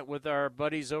segment with our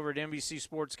buddies over at NBC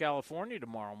Sports California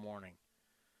tomorrow morning.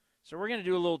 So we're going to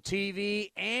do a little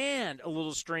TV and a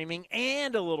little streaming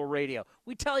and a little radio.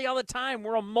 We tell you all the time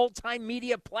we're a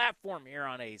multimedia platform here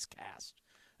on A's Cast.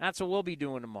 That's what we'll be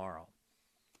doing tomorrow.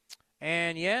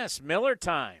 And, yes, Miller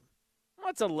time.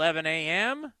 What's 11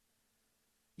 a.m.?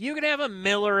 You can have a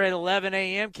Miller at 11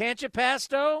 a.m., can't you,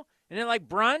 Pasto? Isn't it like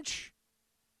brunch?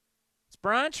 It's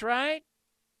brunch, right?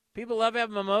 People love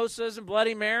having mimosas and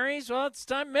Bloody Marys. Well, it's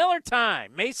time Miller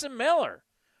time. Mason Miller.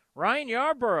 Ryan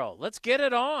Yarborough, let's get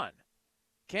it on.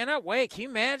 Cannot wait. Can you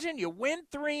imagine? You win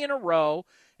 3 in a row,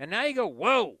 and now you go,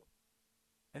 whoa.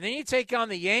 And then you take on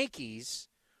the Yankees,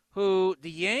 who the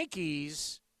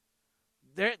Yankees,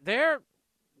 they got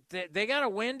to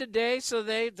win today, so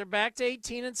they're back to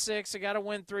 18-6. They got to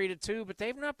win 3-2, but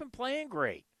they've not been playing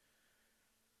great.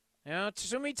 You know,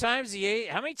 so many times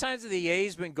how many times have the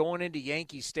A's been going into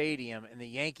Yankee Stadium, and the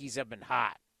Yankees have been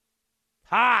hot?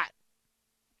 Hot.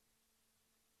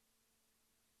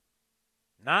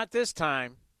 Not this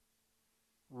time.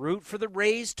 Root for the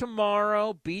Rays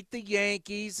tomorrow, beat the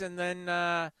Yankees, and then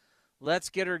let's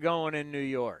get her going in New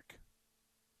York.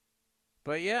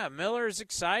 But, yeah, Miller is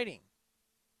exciting.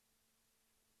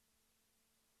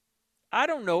 I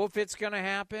don't know if it's going to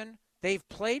happen. They've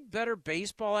played better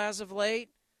baseball as of late.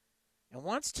 And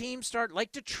once teams start,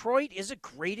 like Detroit is a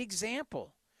great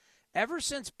example. Ever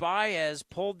since Baez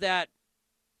pulled that,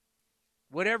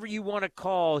 whatever you want to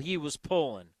call he was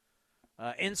pulling,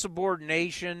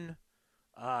 insubordination,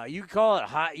 you call it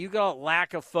hot, you call it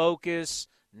lack of focus,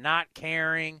 not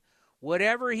caring.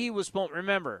 whatever he was pulling.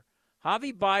 Remember,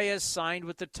 Javi Baez signed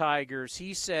with the Tigers.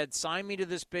 He said, sign me to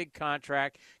this big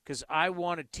contract because I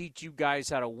want to teach you guys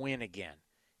how to win again.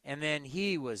 And then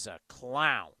he was a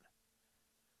clown.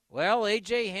 Well,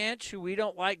 A.J. Hinch, who we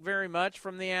don't like very much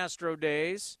from the Astro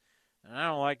days, and I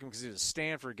don't like him because he's a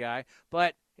Stanford guy,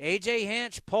 but A.J.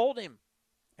 Hinch pulled him.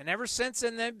 And ever since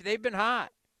then, they've been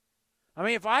hot. I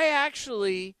mean, if I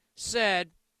actually said,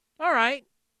 all right,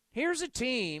 here's a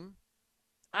team,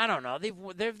 I don't know,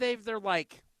 they're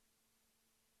like,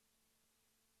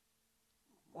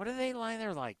 what are they like?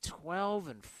 They're like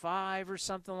 12-5 or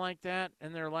something like that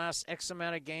in their last X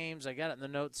amount of games. I got it in the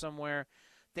notes somewhere.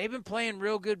 They've been playing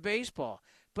real good baseball.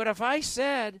 But if I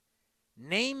said,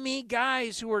 name me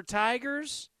guys who are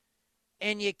Tigers,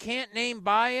 and you can't name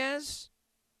Baez,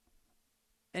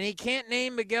 and you can't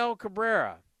name Miguel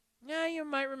Cabrera, yeah, you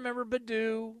might remember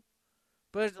Baду.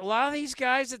 But a lot of these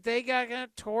guys that they got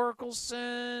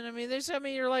Torkelson, I mean,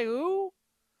 you're like, who?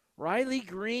 Riley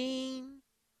Green.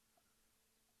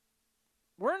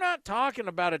 We're not talking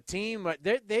about a team, but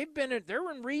they're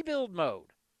in rebuild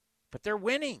mode, but they're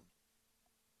winning.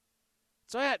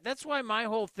 So that's why my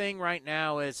whole thing right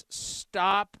now is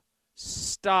stop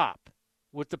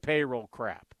with the payroll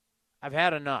crap. I've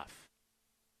had enough.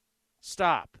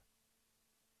 Stop.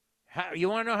 You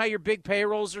want to know how your big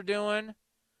payrolls are doing? Let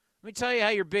me tell you how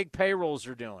your big payrolls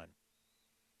are doing.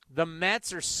 The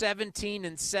Mets are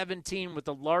 17-17 with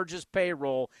the largest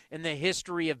payroll in the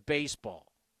history of baseball.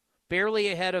 Barely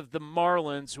ahead of the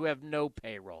Marlins, who have no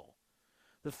payroll.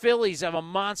 The Phillies have a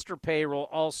monster payroll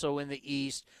also in the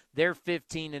East. They're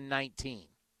 15-19.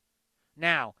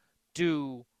 Now,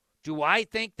 do I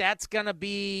think that's going to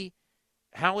be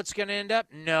how it's going to end up?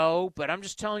 No, but I'm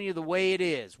just telling you the way it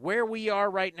is. Where we are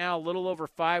right now, a little over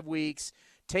 5 weeks,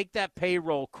 take that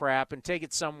payroll crap and take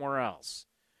it somewhere else.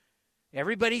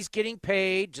 Everybody's getting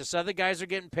paid, just other guys are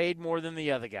getting paid more than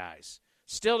the other guys.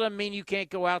 Still doesn't mean you can't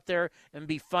go out there and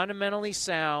be fundamentally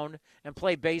sound and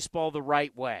play baseball the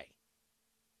right way.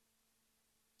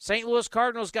 St. Louis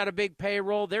Cardinals got a big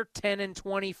payroll. They're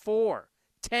 10-24.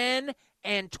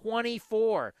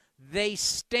 10-24. They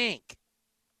stink.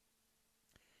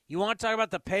 You want to talk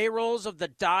about the payrolls of the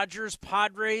Dodgers,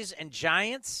 Padres, and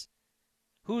Giants?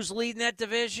 Who's leading that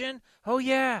division? Oh,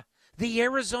 yeah, the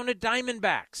Arizona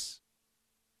Diamondbacks.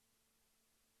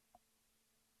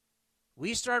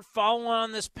 We start following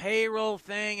on this payroll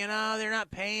thing, and they're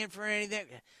not paying for anything.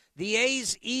 The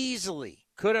A's easily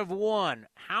could have won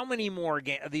how many more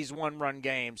of these one-run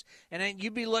games? And then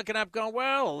you'd be looking up going,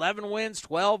 well, 11 wins,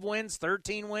 12 wins,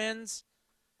 13 wins.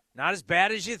 Not as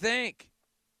bad as you think.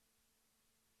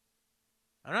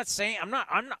 I'm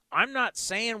not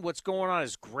saying what's going on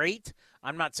is great.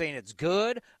 I'm not saying it's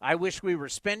good. I wish we were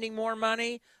spending more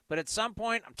money, but at some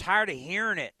point I'm tired of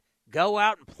hearing it. Go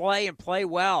out and play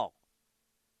well.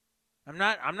 I'm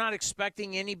not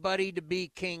expecting anybody to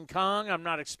be King Kong. I'm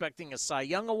not expecting a Cy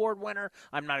Young Award winner.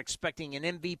 I'm not expecting an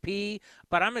MVP,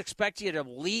 but I'm expecting you to at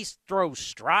least throw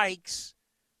strikes,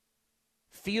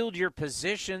 field your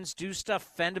positions, do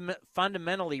stuff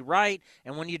fundamentally right,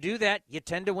 and when you do that, you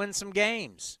tend to win some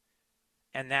games.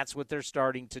 And that's what they're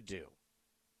starting to do.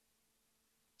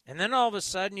 And then all of a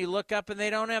sudden you look up and they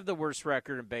don't have the worst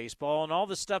record in baseball, and all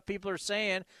the stuff people are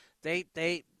saying, they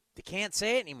can't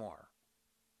say it anymore.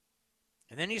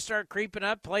 And then you start creeping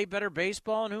up, play better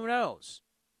baseball, and who knows?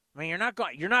 I mean, you're not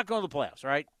going to the playoffs,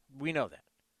 right? We know that.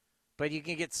 But you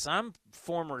can get some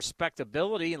form of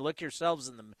respectability and look yourselves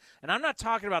in the – and I'm not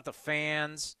talking about the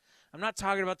fans. I'm not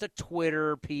talking about the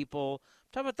Twitter people.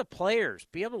 I'm talking about the players.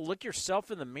 Be able to look yourself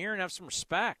in the mirror and have some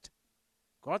respect.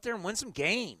 Go out there and win some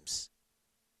games.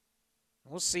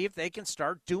 And we'll see if they can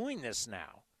start doing this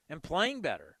now and playing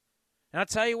better. And I'll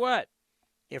tell you what.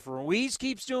 If Ruiz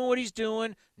keeps doing what he's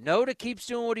doing, Noda keeps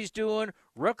doing what he's doing,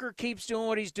 Rooker keeps doing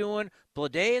what he's doing,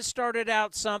 Blade has started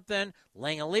out something,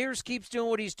 Langoliers keeps doing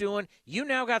what he's doing, you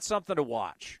now got something to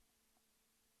watch.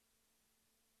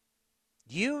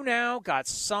 You now got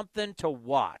something to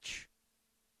watch.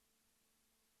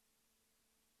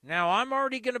 Now, I'm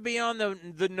already going to be on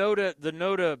the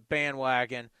Noda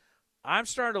bandwagon. I'm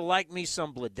starting to like me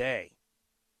some Blade.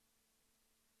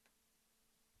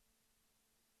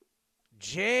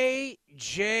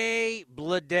 J.J.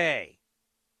 Blade.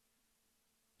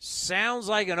 Sounds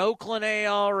like an Oakland A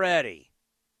already.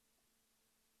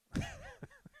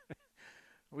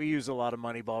 We use a lot of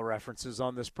Moneyball references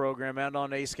on this program and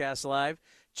on AceCast Live.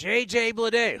 J.J.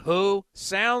 Blade, who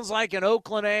sounds like an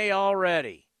Oakland A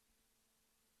already.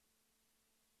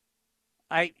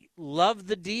 I love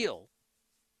the deal.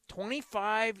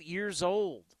 25 years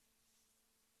old.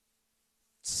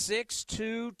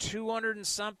 6'2", 200 and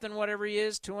something, whatever he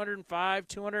is, 205,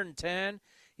 210.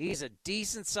 He's a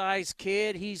decent-sized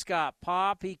kid. He's got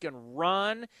pop. He can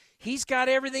run. He's got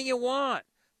everything you want.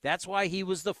 That's why he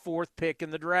was the 4th pick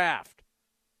in the draft.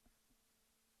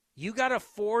 You got a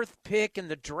 4th pick in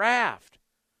the draft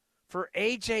for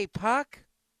A.J. Puck?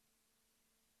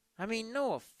 I mean,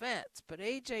 no offense, but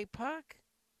A.J. Puck?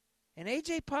 And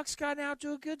A.J. Puck's gotten out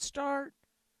to a good start.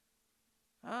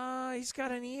 He's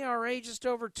got an ERA just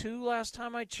over 2 last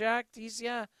time I checked.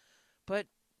 But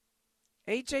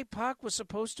A.J. Puck was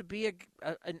supposed to be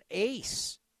an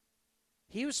ace.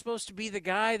 He was supposed to be the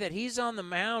guy that he's on the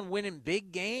mound winning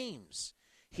big games.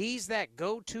 He's that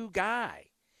go-to guy.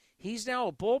 He's now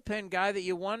a bullpen guy that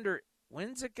you wonder,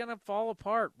 when's it going to fall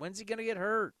apart? When's he going to get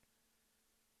hurt?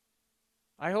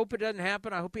 I hope it doesn't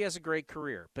happen. I hope he has a great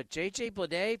career. But J.J.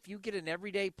 Bleday, if you get an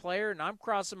everyday player, and I'm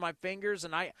crossing my fingers,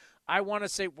 and I want to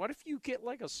say, what if you get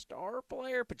like a star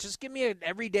player? But just give me an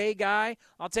everyday guy.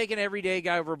 I'll take an everyday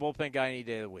guy over a bullpen guy any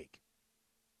day of the week.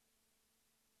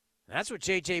 And that's what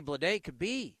J.J. Bleday could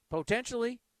be,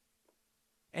 potentially.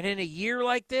 And in a year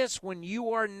like this, when you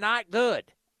are not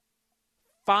good,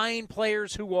 find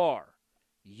players who are.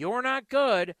 You're not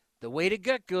good. The way to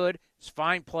get good is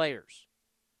find players.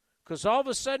 Because all of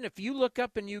a sudden, if you look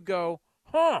up and you go,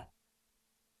 Noda,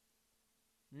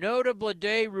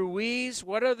 Bleday, Ruiz,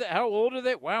 how old are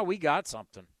they? Wow, we got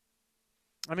something.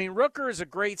 I mean, Rooker is a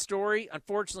great story.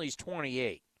 Unfortunately, he's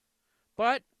 28.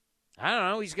 But, I don't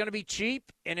know, he's going to be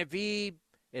cheap. And if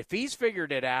he's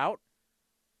figured it out,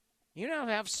 you now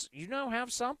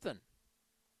have something.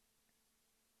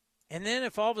 And then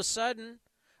if all of a sudden,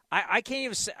 I can't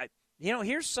even say,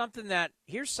 here's something that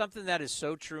is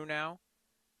so true now.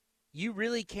 You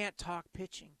really can't talk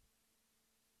pitching.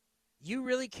 You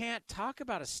really can't talk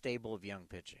about a stable of young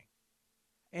pitching.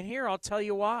 And here, I'll tell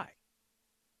you why.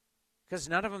 Because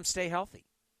none of them stay healthy.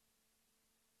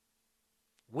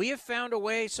 We have found a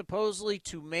way, supposedly,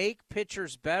 to make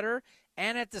pitchers better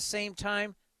and at the same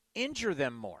time injure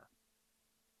them more.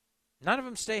 None of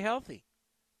them stay healthy.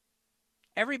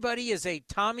 Everybody is a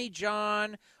Tommy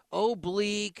John,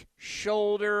 oblique,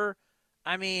 shoulder.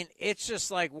 I mean, it's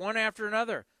just like one after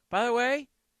another. By the way,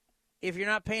 if you're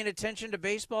not paying attention to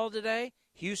baseball today,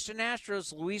 Houston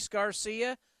Astros, Luis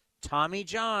Garcia, Tommy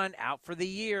John out for the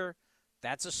year.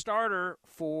 That's a starter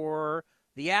for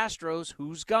the Astros.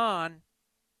 Who's gone?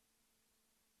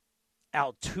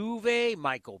 Altuve,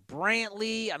 Michael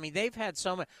Brantley. I mean, they've had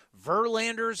so many.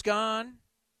 Verlander's gone.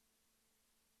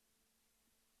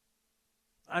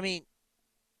 I mean,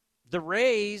 the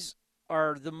Rays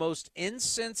are the most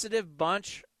insensitive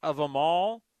bunch of them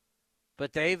all.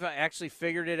 But they've actually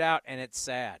figured it out, and it's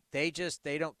sad. They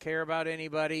don't care about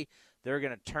anybody. They're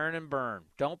going to turn and burn.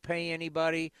 Don't pay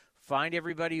anybody. Find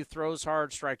everybody who throws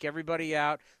hard. Strike everybody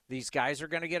out. These guys are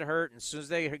going to get hurt, and as soon as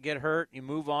they get hurt, you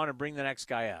move on and bring the next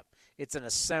guy up. It's an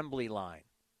assembly line.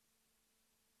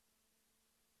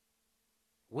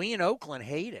 We in Oakland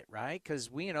hate it, right?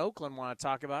 Because we in Oakland want to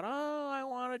talk about, I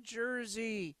want a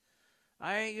jersey.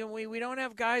 We don't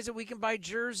have guys that we can buy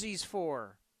jerseys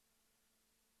for.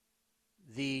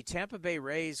 The Tampa Bay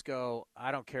Rays go,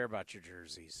 I don't care about your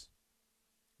jerseys.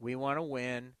 We want to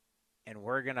win, and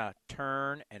we're going to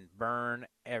turn and burn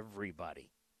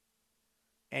everybody.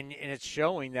 And it's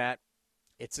showing that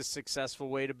it's a successful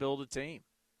way to build a team.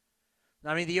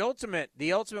 I mean, the ultimate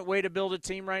way to build a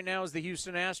team right now is the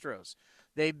Houston Astros.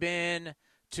 They've been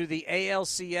to the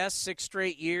ALCS 6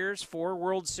 straight years, 4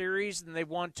 World Series, and they've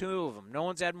won 2 of them. No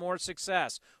one's had more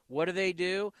success. What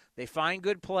do? They find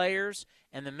good players,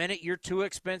 and the minute you're too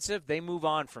expensive, they move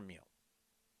on from you.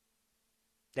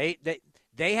 They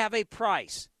have a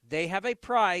price. They have a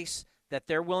price that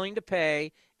they're willing to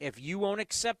pay. If you won't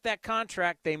accept that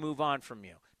contract, they move on from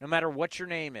you, no matter what your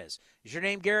name is. Is your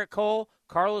name Garrett Cole,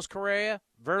 Carlos Correa,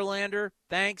 Verlander?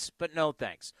 Thanks, but no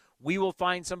thanks. We will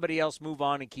find somebody else, move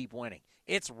on, and keep winning.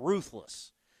 It's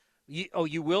ruthless.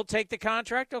 You will take the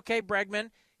contract? Okay, Bregman,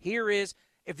 here is,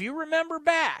 if you remember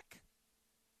back,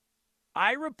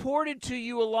 I reported to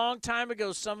you a long time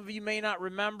ago. Some of you may not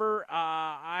remember.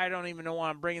 I don't even know why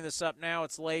I'm bringing this up now.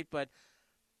 It's late, but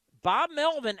Bob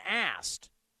Melvin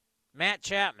asked Matt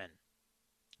Chapman,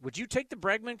 would you take the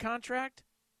Bregman contract?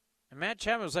 And Matt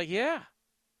Chapman was like, yeah.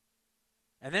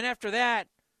 And then after that,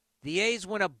 the A's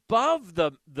went above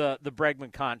the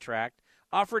Bregman contract,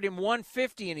 offered him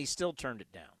 $150, and he still turned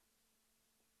it down.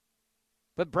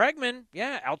 But Bregman,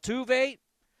 yeah, Altuve,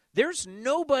 there's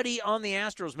nobody on the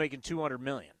Astros making $200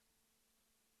 million.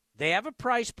 They have a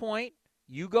price point.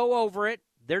 You go over it,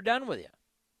 they're done with you.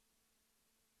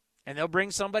 And they'll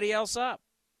bring somebody else up.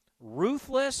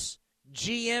 Ruthless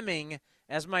GMing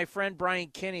As my friend Brian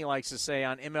Kinney likes to say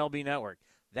on MLB Network,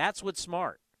 that's what's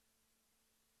smart.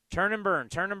 Turn and burn,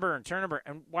 turn and burn, turn and burn.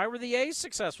 And why were the A's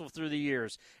successful through the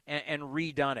years and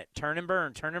redone it? Turn and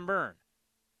burn, turn and burn.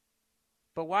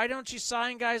 But why don't you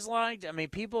sign guys long? I mean,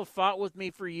 people have fought with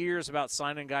me for years about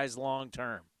signing guys long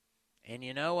term. And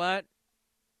you know what?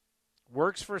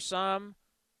 Works for some,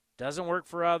 doesn't work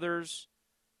for others.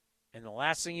 And the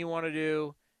last thing you want to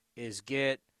do is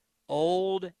get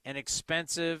old and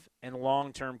expensive and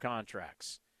long-term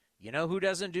contracts. You know who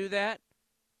doesn't do that?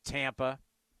 Tampa.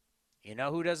 You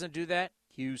know who doesn't do that?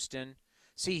 Houston.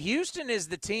 See, Houston is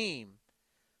the team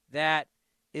that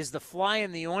is the fly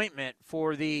in the ointment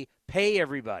for the pay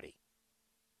everybody.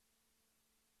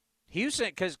 Houston,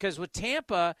 because with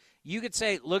Tampa, you could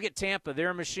say, look at Tampa,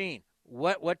 they're a machine.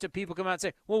 What do people come out and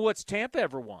say? Well, what's Tampa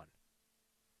ever won?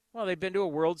 Well, they've been to a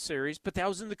World Series, but that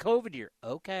was in the COVID year.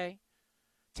 Okay.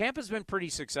 Tampa's been pretty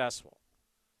successful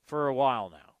for a while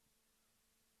now.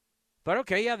 But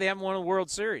okay, yeah, they haven't won a World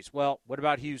Series. Well, what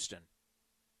about Houston?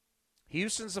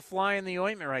 Houston's a fly in the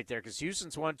ointment right there because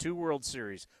Houston's won 2 World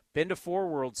Series, been to 4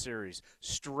 World Series,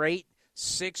 6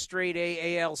 straight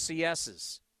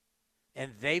ALCSs.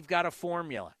 And they've got a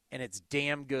formula, and it's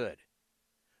damn good.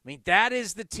 I mean, that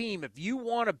is the team. If you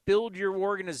want to build your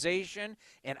organization,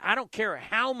 and I don't care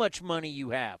how much money you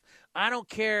have, I don't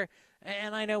care,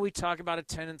 and I know we talk about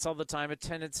attendance all the time.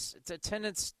 Attendance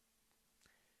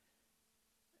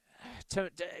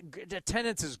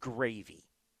is gravy.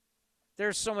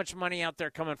 There's so much money out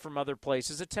there coming from other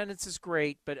places. Attendance is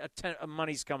great, but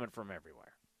money's coming from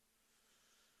everywhere.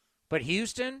 But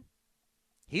Houston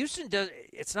does.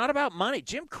 It's not about money.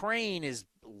 Jim Crane is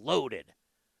loaded.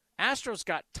 Astros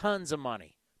got tons of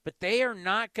money, but they are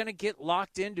not going to get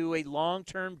locked into a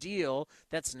long-term deal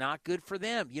that's not good for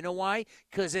them. You know why?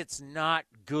 Because it's not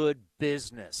good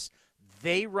business.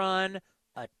 They run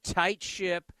a tight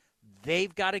ship.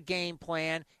 They've got a game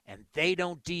plan, and they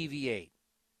don't deviate.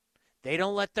 They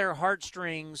don't let their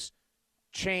heartstrings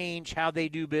change how they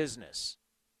do business.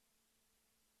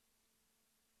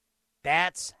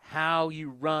 That's how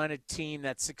you run a team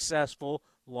that's successful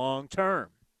long term.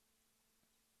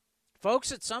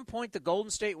 Folks, at some point, the Golden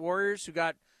State Warriors, who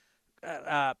got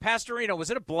Pastorino,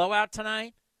 was it a blowout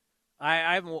tonight?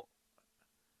 I haven't.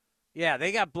 Yeah,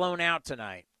 they got blown out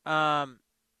tonight.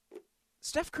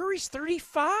 Steph Curry's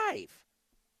 35.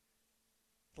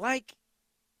 Like,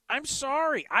 I'm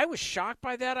sorry. I was shocked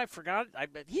by that. I forgot.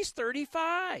 He's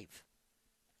 35.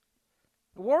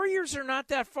 The Warriors are not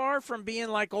that far from being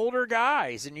like older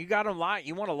guys, and you got them locked.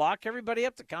 You want to lock everybody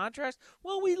up to contracts?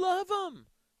 Well, we love them.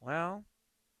 Well,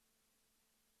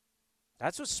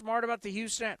 that's what's smart about the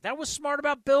Houston. That was smart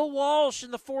about Bill Walsh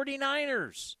and the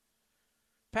 49ers.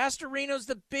 Pastorino's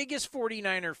the biggest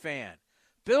 49er fan.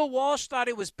 Bill Walsh thought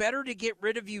it was better to get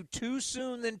rid of you too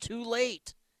soon than too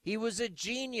late. He was a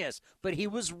genius, but he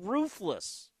was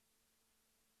ruthless.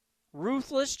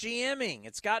 Ruthless GMing.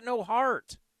 It's got no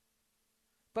heart.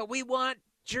 But we want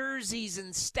jerseys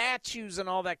and statues and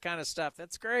all that kind of stuff.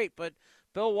 That's great. But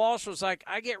Bill Walsh was like,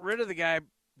 I get rid of the guy,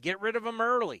 get rid of him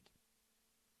early.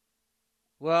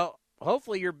 Well,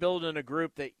 hopefully you're building a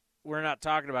group that we're not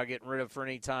talking about getting rid of for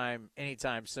anytime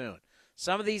soon.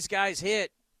 Some of these guys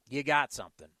hit, you got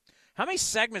something. How many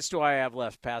segments do I have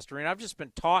left, Pastorino? I've just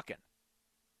been talking.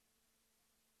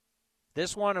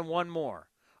 This one and one more.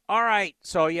 All right,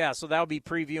 so that'll be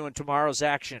previewing tomorrow's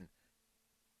action.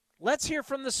 Let's hear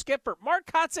from the skipper. Mark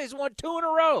Kotze's won 2 in a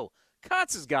row.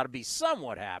 Kotze's got to be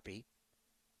somewhat happy.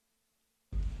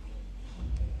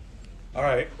 All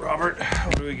right, Robert,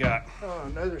 what do we got?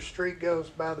 Another streak goes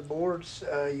by the boards.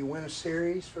 You win a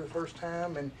series for the first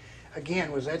time. And,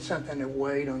 again, was that something that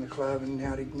weighed on the club, and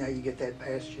now you get that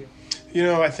past you? You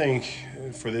know, I think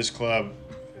for this club,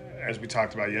 as we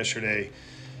talked about yesterday,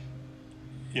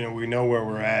 you know, we know where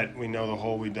we're at. We know the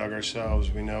hole we dug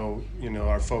ourselves. We know,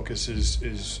 our focus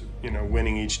is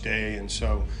winning each day. And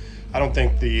so I don't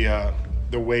think the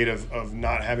weight of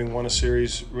not having won a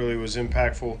series really was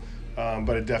impactful.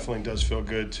 But it definitely does feel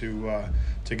good to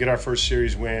get our first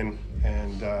series win,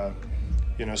 and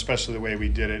especially the way we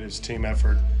did it. It's team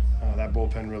effort. That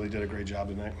bullpen really did a great job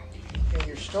tonight. And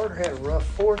your starter had a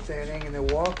rough 4th inning, and then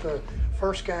walked the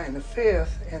first guy in the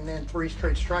 5th, and then 3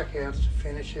 straight strikeouts to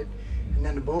finish it, and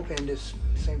then the bullpen just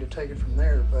seemed to take it from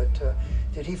there. But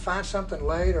did he find something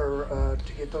late, or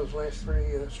to get those last 3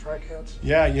 strikeouts?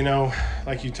 Yeah,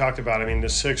 like you talked about, I mean, the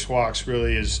 6 walks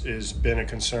really is been a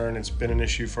concern. It's been an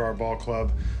issue for our ball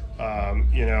club,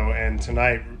 and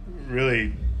tonight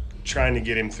really trying to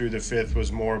get him through the 5th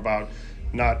was more about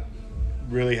not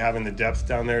really having the depth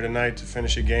down there tonight to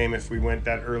finish a game if we went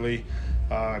that early.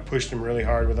 I pushed him really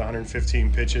hard with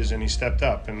 115 pitches, and he stepped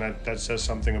up, and that says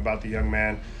something about the young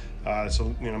man.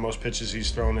 So most pitches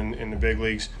he's thrown in the big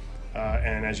leagues,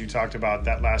 and as you talked about,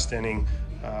 that last inning,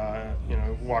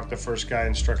 walked the first guy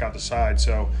and struck out the side.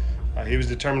 So he was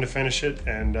determined to finish it,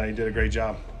 and he did a great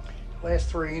job. Last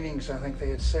 3 innings, I think they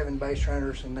had 7 base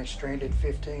runners and they stranded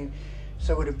 15.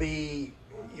 So would it be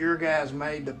your guys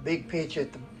made the big pitch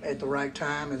at the right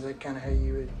time? Is that kind of how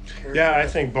you would characterize? Yeah, I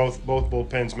think both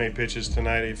bullpens made pitches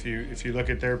tonight. If you look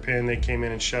at their pen, they came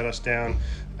in and shut us down.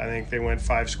 I think they went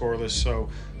 5 scoreless. So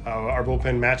our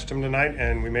bullpen matched them tonight,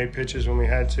 and we made pitches when we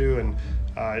had to, and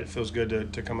it feels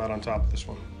good to come out on top of this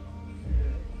one.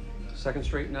 Second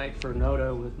straight night for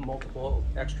Noda with multiple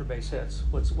extra base hits.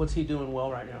 What's he doing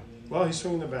well right now? Well, he's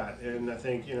swinging the bat, and I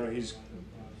think he's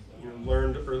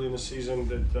learned early in the season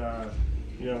that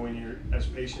when you're as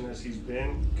patient as he's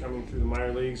been coming through the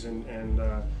minor leagues, and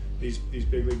these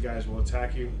big league guys will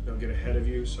attack you, they'll get ahead of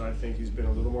you. So I think he's been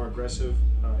a little more aggressive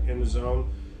in the zone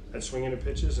at swinging the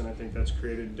pitches, and I think that's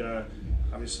created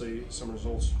obviously some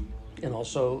results. And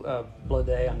also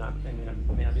Blade, I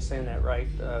may not be saying that right,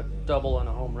 double and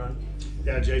a home run.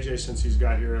 Yeah, JJ, since he's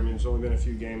got here, it's only been a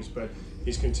few games, but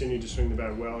he's continued to swing the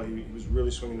bat well. He was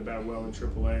really swinging the bat well in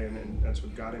AAA, and that's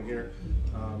what got him here,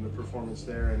 the performance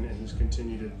there, and he's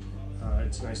continued it.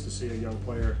 It's nice to see a young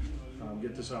player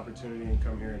get this opportunity and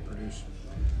come here and produce.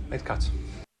 Thanks, Cots.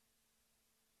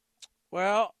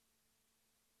 Well,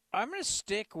 I'm going to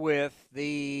stick with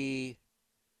the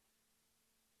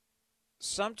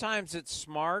sometimes it's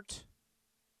smart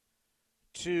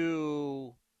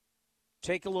to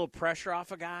take a little pressure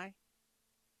off a guy,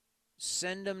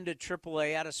 send him to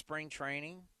AAA out of spring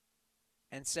training,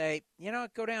 and say,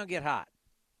 go down and get hot.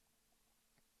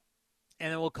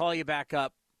 And then we'll call you back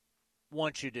up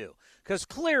once you do. Because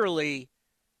clearly,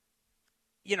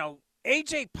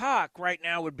 A.J. Puck right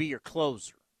now would be your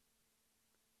closer.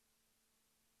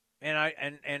 And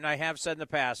I have said in the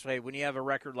past, hey, when you have a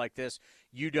record like this,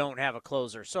 you don't have a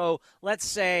closer. So let's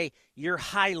say your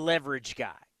high leverage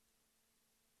guy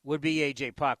would be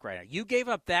A.J. Puck right now. You gave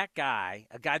up that guy,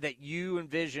 a guy that you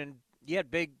envisioned, you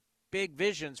had big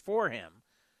visions for him.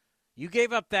 You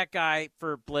gave up that guy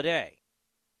for Blade.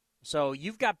 So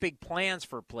you've got big plans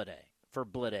for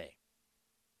Blade.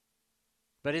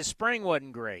 But his spring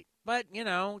wasn't great. But,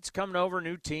 it's coming over,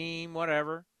 new team,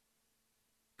 whatever.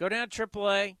 Go down to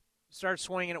AAA. Start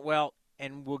swinging it well,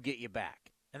 and we'll get you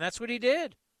back. And that's what he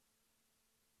did.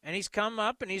 And he's come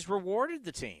up and he's rewarded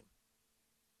the team.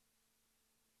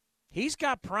 He's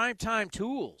got primetime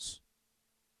tools.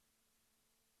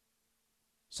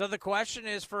 So the question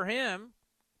is for him,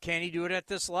 can he do it at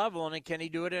this level, and can he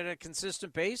do it at a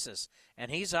consistent basis? And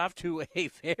he's off to a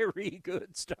very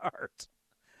good start,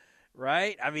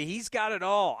 right? He's got it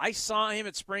all. I saw him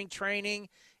at spring training.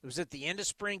 It was at the end of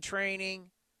spring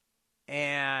training,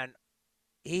 and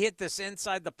he hit this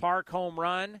inside the park home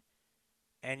run,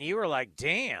 and you were like,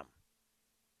 damn,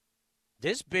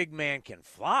 this big man can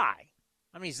fly.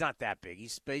 He's not that big.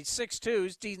 He's 6'2",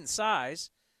 he's decent size,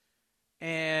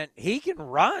 and he can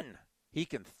run. He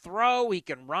can throw, he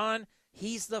can run.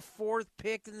 He's the 4th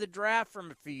pick in the draft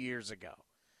from a few years ago.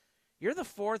 You're the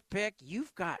 4th pick.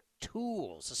 You've got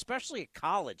tools, especially a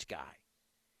college guy.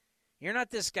 You're not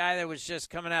this guy that was just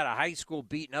coming out of high school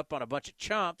beating up on a bunch of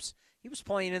chumps. He was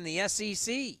playing in the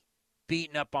SEC,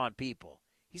 beating up on people.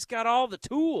 He's got all the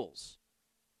tools.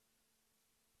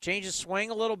 Change his swing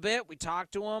a little bit. We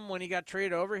talked to him when he got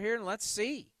traded over here, and let's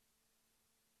see.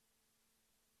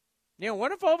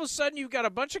 What if all of a sudden you've got a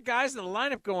bunch of guys in the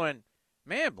lineup going,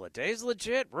 man, Blade's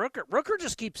legit. Rooker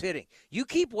just keeps hitting. You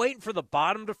keep waiting for the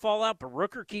bottom to fall out, but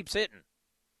Rooker keeps hitting.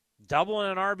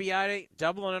 Doubling an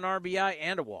RBI,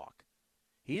 and a walk.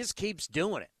 He just keeps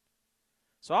doing it.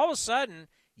 So all of a sudden,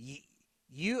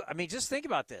 just think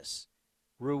about this.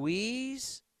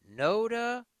 Ruiz,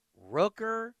 Noda,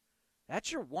 Rooker,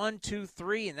 that's your 1, 2,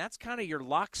 3, and that's kind of your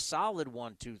lock solid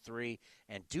 1, 2, 3,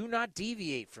 and do not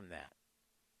deviate from that.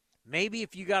 Maybe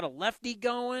if you got a lefty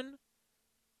going,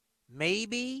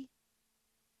 maybe,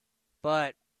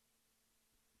 but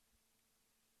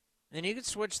then you could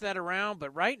switch that around.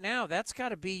 But right now, that's got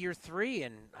to be your 3,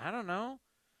 and I don't know.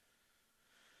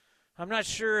 I'm not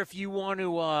sure if you want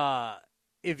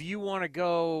to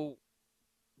go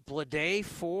Blade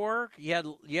 4. You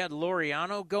had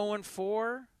Laureano going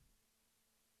 4.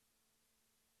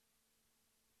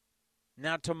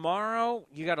 Now tomorrow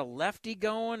you got a lefty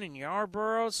going in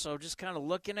Yarborough, so just kind of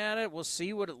looking at it, we'll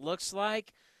see what it looks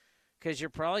like, because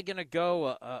you're probably going to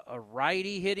go a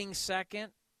righty hitting second.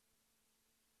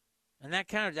 And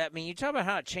you talk about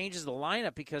how it changes the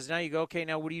lineup, because now you go, okay,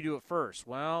 now what do you do at first?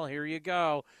 Well, here you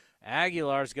go.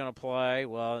 Aguilar's going to play.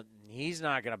 Well, he's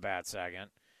not going to bat second.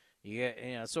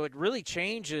 So it really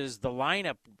changes the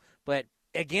lineup. But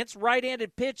against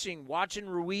right-handed pitching, watching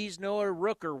Ruiz, Noah,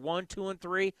 Rooker 1, 2, and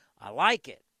 3, I like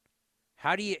it.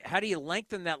 How do you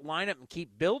lengthen that lineup and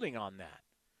keep building on that?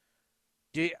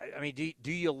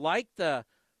 Do you like the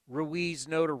Ruiz,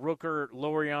 Noah, Rooker,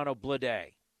 Laureano,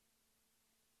 Blade?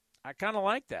 I kind of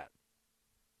like that.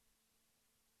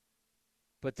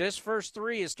 But this first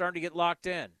three is starting to get locked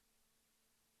in.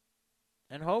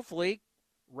 And hopefully,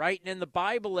 writing in the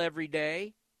Bible every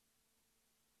day,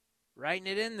 writing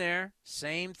it in there,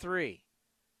 same three.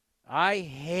 I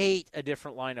hate a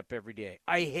different lineup every day.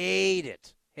 I hate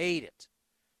it. Hate it.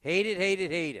 Hate it, hate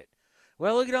it, hate it.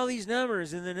 Well, look at all these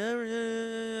numbers and the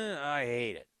numbers. I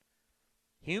hate it.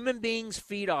 Human beings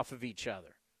feed off of each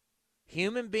other.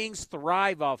 Human beings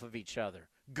thrive off of each other,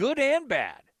 good and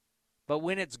bad. But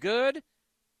when it's good,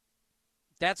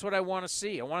 that's what I want to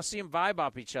see. I want to see them vibe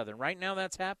off each other. And right now,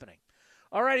 that's happening.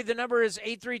 All righty, the number is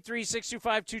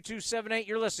 833-625-2278.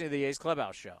 You're listening to the A's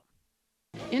Clubhouse Show.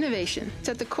 Innovation is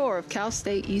at the core of Cal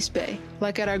State East Bay,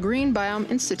 like at our Green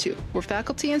Biome Institute, where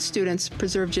faculty and students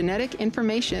preserve genetic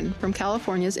information from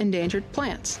California's endangered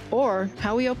plants, or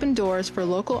how we open doors for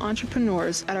local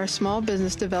entrepreneurs at our Small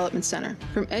Business Development Center.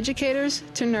 From educators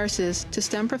to nurses to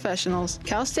STEM professionals,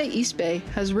 Cal State East Bay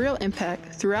has real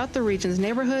impact throughout the region's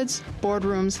neighborhoods,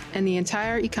 boardrooms, and the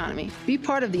entire economy. Be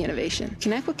part of the innovation.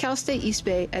 Connect with Cal State East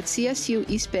Bay at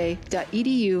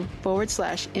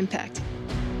csueastbay.edu/impact.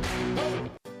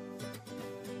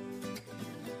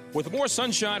 With more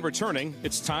sunshine returning,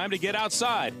 it's time to get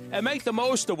outside and make the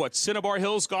most of what Cinnabar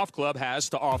Hills Golf Club has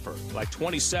to offer, like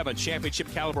 27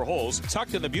 championship caliber holes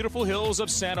tucked in the beautiful hills of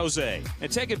San Jose. And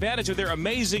take advantage of their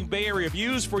amazing Bay Area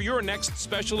views for your next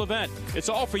special event. It's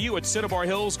all for you at Cinnabar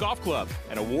Hills Golf Club,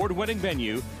 an award-winning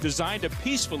venue designed to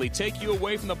peacefully take you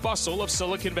away from the bustle of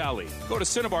Silicon Valley. Go to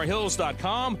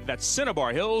CinnabarHills.com. That's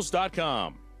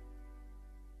CinnabarHills.com.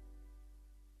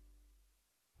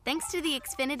 Thanks to the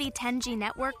Xfinity 10G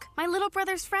network, my little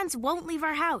brother's friends won't leave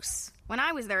our house. When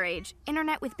I was their age,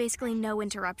 internet with basically no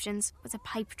interruptions was a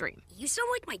pipe dream. You sound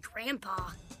like my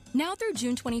grandpa. Now through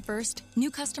June 21st, new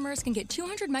customers can get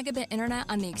 200 megabit internet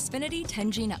on the Xfinity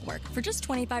 10G network for just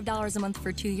 $25 a month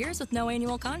for 2 years with no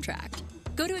annual contract.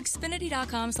 Go to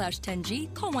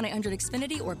Xfinity.com/10G, call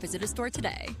 1-800-XFINITY, or visit a store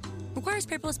today. Requires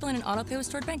paperless billing and auto pay with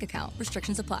stored bank account.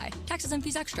 Restrictions apply. Taxes and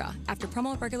fees extra. After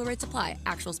promo, regular rates apply.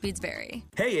 Actual speeds vary.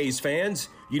 Hey, A's fans.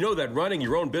 You know that running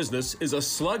your own business is a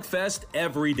slugfest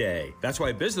every day. That's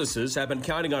why businesses have been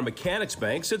counting on Mechanics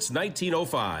Bank since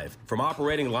 1905. From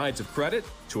operating lines of credit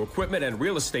to equipment and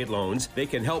real estate loans, they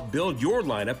can help build your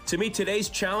lineup to meet today's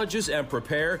challenges and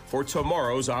prepare for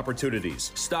tomorrow's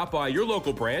opportunities. Stop by your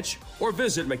local branch or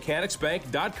visit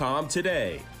mechanicsbank.com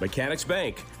today. Mechanics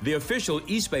Bank, the official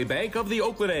East Bay Bank of the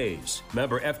Oakland A's.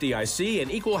 Member FDIC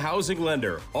and equal housing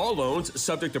lender. All loans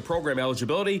subject to program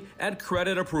eligibility and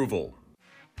credit approval.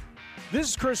 This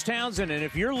is Chris Townsend, and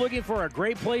if you're looking for a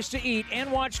great place to eat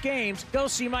and watch games, go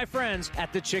see my friends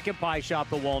at the Chicken Pie Shop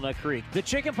at Walnut Creek. The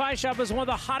Chicken Pie Shop is one of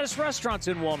the hottest restaurants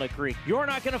in Walnut Creek. You're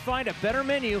not going to find a better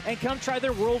menu, and come try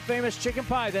their world-famous chicken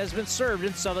pie that has been served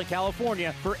in Southern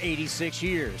California for 86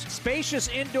 years. Spacious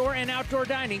indoor and outdoor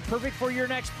dining, perfect for your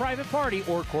next private party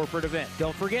or corporate event.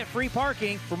 Don't forget free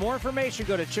parking. For more information,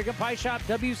 go to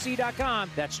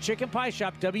chickenpieshopwc.com. That's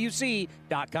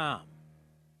chickenpieshopwc.com.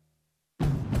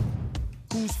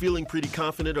 Who's feeling pretty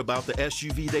confident about the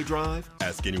SUV they drive?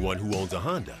 Ask anyone who owns a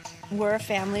Honda. We're a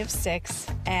family of 6,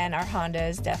 and our Honda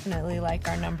is definitely like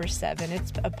our number 7.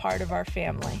 It's a part of our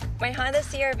family. My Honda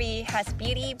CR-V has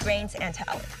beauty, brains, and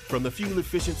talent. From the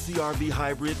fuel-efficient CR-V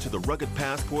hybrid to the rugged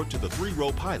Passport to the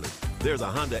 3-row Pilot, there's a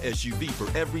Honda SUV for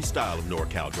every style of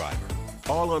NorCal driver.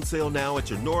 All on sale now at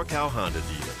your NorCal Honda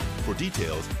dealer. For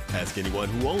details, ask anyone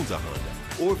who owns a Honda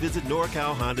or visit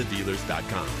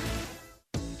NorCalHondaDealers.com.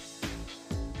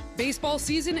 Baseball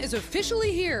season is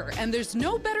officially here, and there's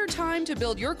no better time to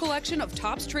build your collection of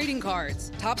Topps trading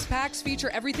cards. Topps packs feature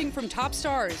everything from top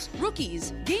stars,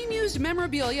 rookies, game-used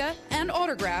memorabilia, and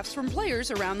autographs from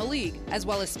players around the league, as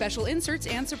well as special inserts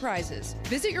and surprises.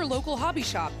 Visit your local hobby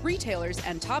shop, retailers,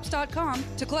 and Topps.com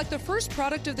to collect the first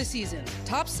product of the season,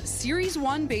 Topps Series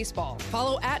 1 Baseball.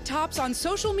 Follow @Topps on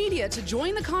social media to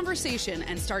join the conversation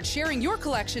and start sharing your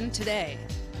collection today.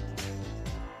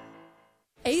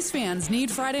 A's fans need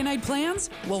Friday night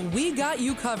plans? Well, we got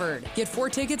you covered. Get 4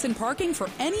 tickets and parking for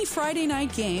any Friday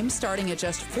night game starting at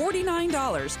just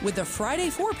 $49 with the Friday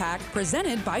 4-pack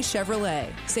presented by Chevrolet.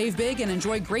 Save big and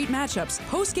enjoy great matchups,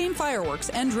 post-game fireworks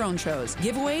and drone shows,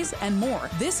 giveaways, and more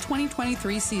this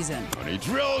 2023 season. And he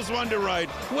drills one to right,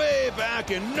 way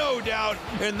back, and no doubt.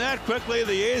 And that quickly,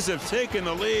 the A's have taken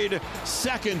the lead.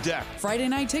 Second deck. Friday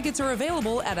night tickets are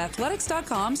available at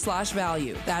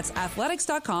athletics.com/value. That's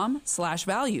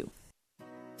athletics.com/value.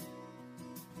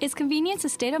 Is convenience a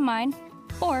state of mind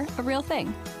or a real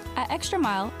thing? At Extra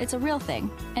Mile, it's a real thing,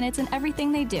 and it's in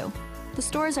everything they do. The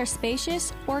stores are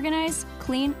spacious, organized,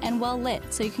 clean, and well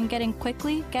lit, so you can get in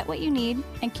quickly, get what you need,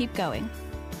 and keep going.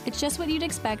 It's just what you'd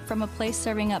expect from a place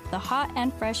serving up the hot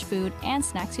and fresh food and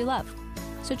snacks you love.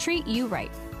 So treat you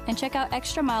right, and check out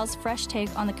Extra Mile's fresh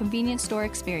take on the convenience store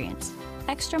experience.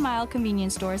 Extra Mile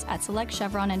convenience stores at select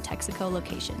Chevron and Texaco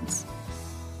locations.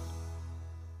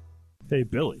 Hey,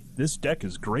 Billy, this deck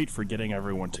is great for getting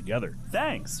everyone together.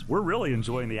 Thanks. We're really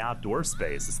enjoying the outdoor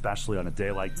space, especially on a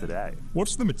day like today.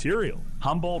 What's the material?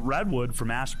 Humboldt Redwood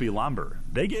from Ashby Lumber.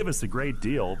 They gave us a great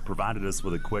deal, provided us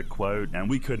with a quick quote, and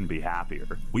we couldn't be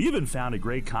happier. We even found a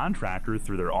great contractor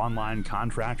through their online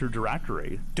contractor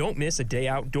directory. Don't miss a day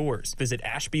outdoors. Visit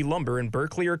Ashby Lumber in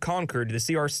Berkeley or Concord to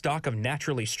see our stock of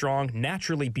naturally strong,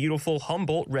 naturally beautiful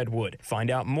Humboldt Redwood. Find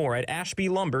out more at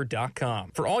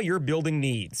ashbylumber.com for all your building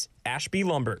needs. Ashby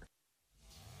Lumber.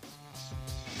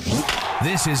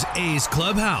 This is A's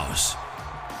Clubhouse.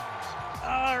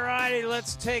 All righty,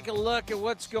 let's take a look at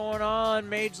what's going on.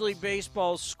 Major League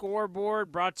Baseball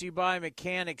scoreboard brought to you by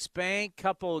Mechanics Bank.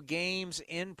 Couple of games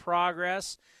in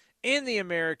progress in the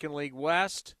American League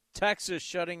West. Texas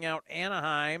shutting out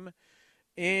Anaheim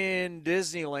in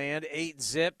Disneyland,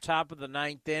 8-0, top of the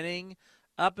 9th inning.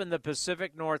 Up in the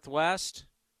Pacific Northwest,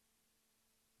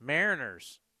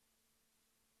 Mariners.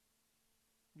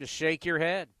 Just shake your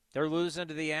head. They're losing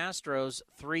to the Astros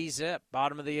 3-0,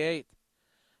 bottom of the 8th.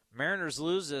 Mariners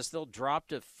lose this, they'll drop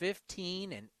to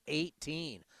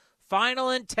 15-18. Final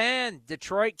and 10.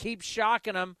 Detroit keeps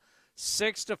shocking them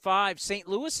 6-5. St.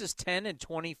 Louis is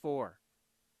 10-24.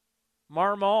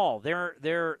 Marmol,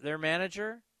 their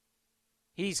manager,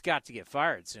 he's got to get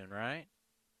fired soon, right?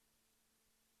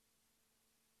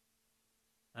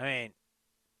 I mean,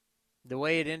 the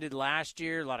way it ended last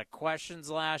year, a lot of questions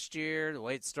last year, the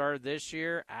way it started this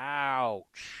year,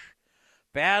 ouch.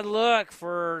 Bad look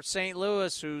for St.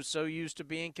 Louis, who's so used to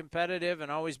being competitive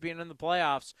and always being in the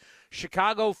playoffs.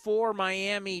 Chicago 4,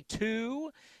 Miami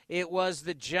 2. It was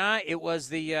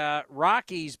the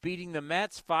Rockies beating the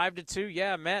Mets 5-2.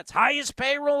 Yeah, Mets, highest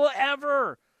payroll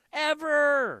ever.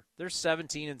 They're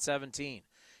 17-17.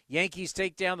 Yankees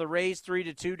take down the Rays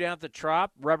 3-2 down at the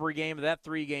Trop. Rubber game of that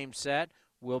 3-game set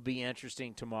will be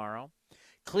interesting tomorrow.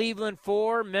 Cleveland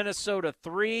 4, Minnesota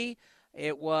 3.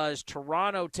 It was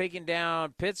Toronto taking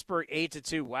down Pittsburgh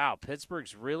 8-2. Wow,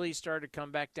 Pittsburgh's really started to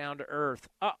come back down to earth.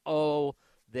 Uh-oh,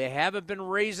 they haven't been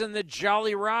raising the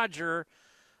Jolly Roger.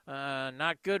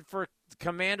 Not good for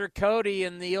Commander Cody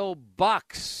and the old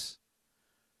Bucks.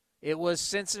 It was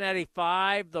Cincinnati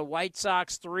 5, the White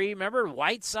Sox 3. Remember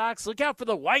White Sox? Look out for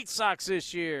the White Sox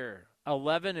this year.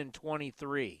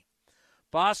 11-23.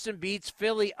 Boston beats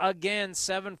Philly again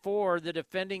 7-4. The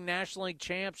defending National League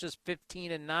champs is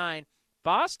 15-9.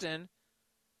 Boston,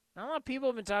 not a lot of people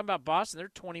have been talking about Boston. They're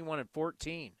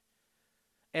 21-14.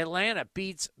 Atlanta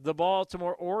beats the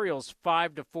Baltimore Orioles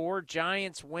 5-4.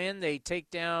 Giants win. They take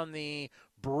down the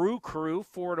Brew Crew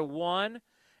 4-1.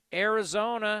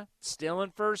 Arizona still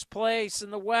in first place in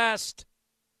the West,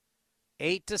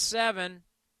 8-7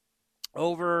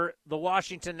 over the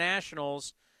Washington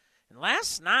Nationals. And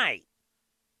last night,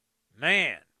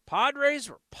 man, Padres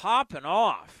were popping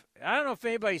off. I don't know if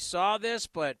anybody saw this,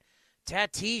 but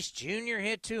Tatis Jr.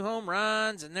 hit 2 home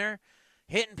runs, and they're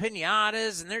hitting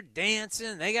piñatas, and they're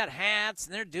dancing. They got hats,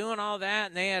 and they're doing all that.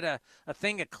 And they had a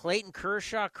thing of Clayton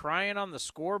Kershaw crying on the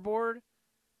scoreboard.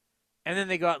 And then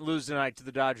they go out and lose tonight to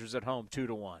the Dodgers at home,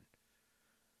 2-1.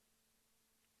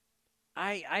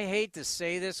 I hate to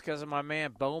say this because of my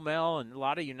man Bomel, and a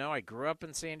lot of you know I grew up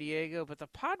in San Diego, but the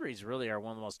Padres really are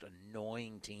one of the most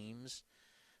annoying teams.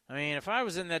 I mean, if I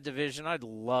was in that division, I'd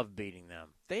love beating them.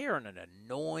 They are an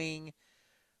annoying,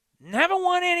 haven't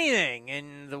won anything,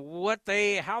 and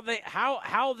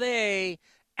how they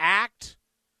act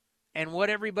and what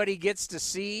everybody gets to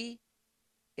see,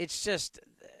 it's just.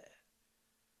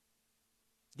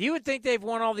 You would think they've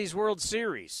won all these World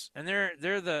Series, and they're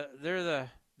the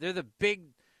big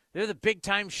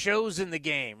time shows in the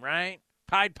game, right?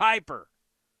 Pied Piper.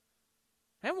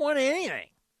 They haven't won anything,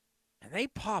 and they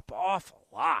pop off a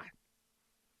lot.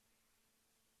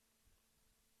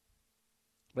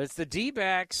 But it's the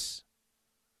D-backs.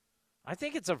 I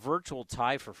think it's a virtual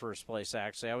tie for first place,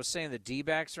 actually. I was saying the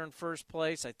D-backs are in first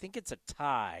place. I think it's a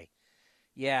tie.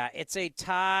 Yeah, it's a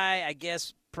tie, I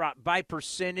guess, by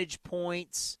percentage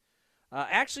points.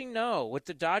 Actually, no. With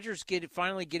the Dodgers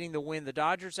finally getting the win, the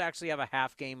Dodgers actually have a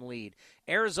half-game lead.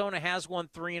 Arizona has won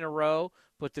 3 in a row,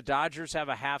 but the Dodgers have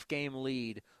a half-game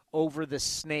lead over the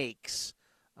Snakes.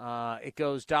 It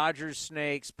goes Dodgers,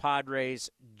 Snakes, Padres,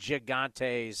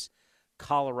 Gigantes,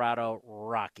 Colorado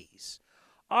Rockies.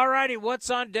 All righty, what's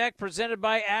on deck? Presented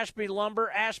by Ashby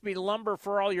Lumber. Ashby Lumber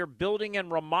for all your building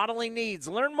and remodeling needs.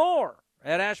 Learn more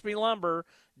at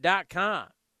ashbylumber.com.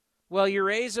 Well, your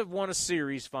A's have won a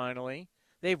series finally.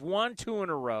 They've won 2 in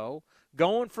a row,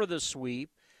 going for the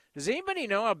sweep. Does anybody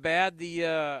know how bad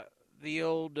the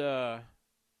old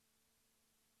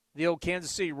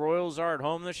Kansas City Royals are at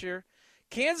home this year?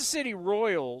 Kansas City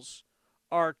Royals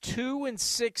are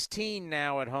 2-16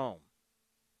 now at home.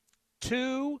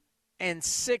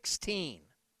 2-16.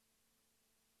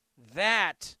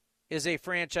 That is a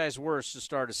franchise worst to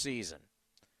start a season.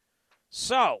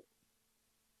 So,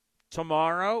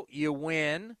 tomorrow you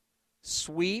win,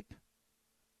 sweep,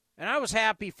 and I was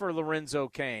happy for Lorenzo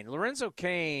Cain. Lorenzo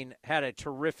Cain had a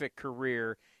terrific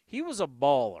career. He was a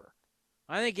baller.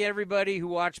 I think everybody who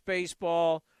watched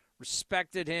baseball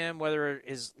respected him, whether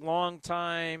his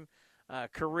long-time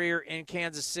career in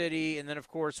Kansas City and then, of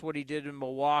course, what he did in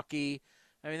Milwaukee.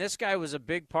 I mean, this guy was a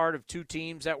big part of 2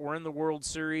 teams that were in the World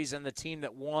Series and the team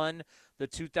that won the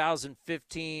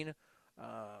 2015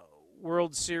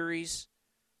 World Series.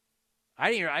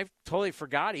 I totally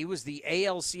forgot he was the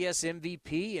ALCS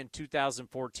MVP in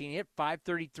 2014. He hit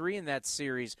 .533 in that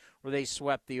series where they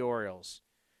swept the Orioles.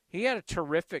 He had a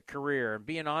terrific career, and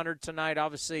being honored tonight,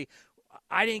 obviously,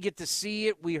 I didn't get to see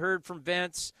it. We heard from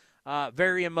Vince,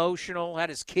 very emotional, had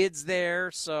his kids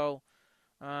there, so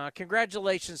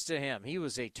congratulations to him. He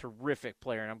was a terrific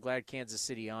player, and I'm glad Kansas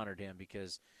City honored him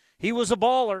because he was a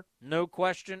baller, no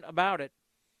question about it.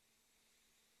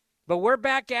 But we're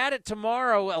back at it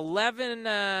tomorrow,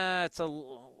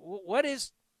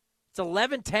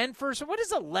 11:10 first. What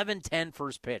is 11:10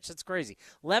 first pitch? That's crazy.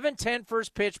 11:10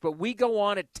 first pitch, but we go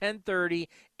on at 10:30.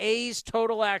 A's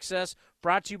Total Access,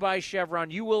 brought to you by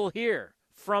Chevron. You will hear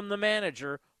from the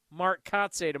manager, Mark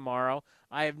Kotze, tomorrow.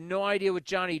 I have no idea what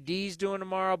Johnny D's doing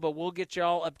tomorrow, but we'll get you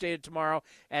all updated tomorrow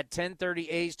at 10:30.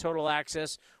 A's Total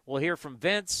Access. We'll hear from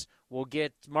Vince. We'll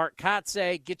get Mark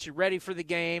Kotze, get you ready for the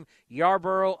game.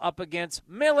 Yarborough up against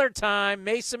Miller time.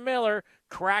 Mason Miller,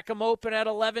 crack them open at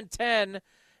 11:10.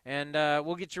 And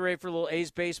we'll get you ready for a little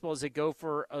A's baseball as they go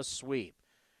for a sweep.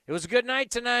 It was a good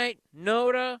night tonight.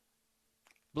 Noda,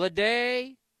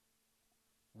 Blade,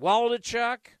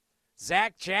 Waldachuk,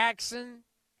 Zach Jackson.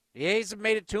 The A's have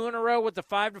made it 2 in a row with the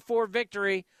 5-4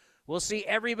 victory. We'll see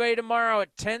everybody tomorrow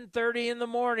at 10:30 in the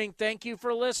morning. Thank you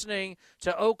for listening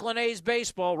to Oakland A's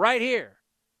Baseball right here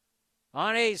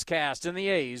on A's Cast in the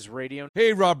A's Radio.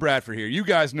 Hey, Rob Bradford here. You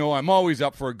guys know I'm always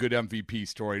up for a good MVP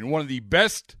story, and one of the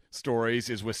best stories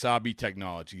is Wasabi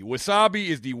Technology. Wasabi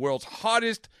is the world's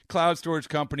hottest cloud storage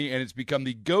company, and it's become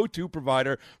the go-to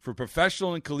provider for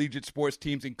professional and collegiate sports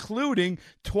teams, including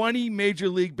 20 Major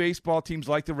League Baseball teams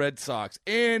like the Red Sox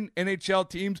and NHL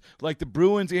teams like the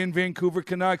Bruins and Vancouver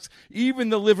Canucks.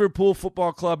 Even the Liverpool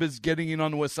Football Club is getting in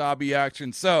on the Wasabi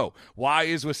action. So, why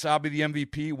is Wasabi the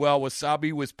MVP? Well,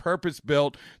 Wasabi was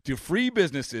purpose-built to free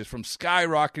businesses from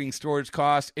skyrocketing storage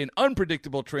costs and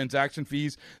unpredictable transaction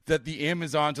fees that the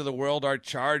Amazons of the world are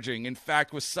charging. In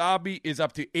fact, Wasabi is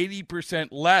up to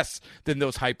 80% less than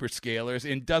those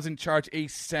hyperscalers and doesn't charge a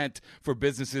cent for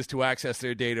businesses to access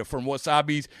their data. From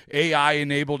Wasabi's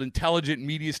AI-enabled intelligent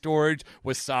media storage,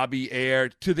 Wasabi Air,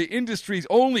 to the industry's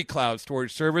only cloud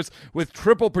storage service with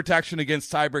triple protection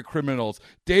against cyber criminals,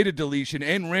 data deletion,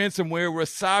 and ransomware,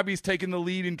 Wasabi's taken the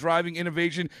lead in driving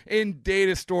innovation in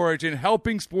data storage and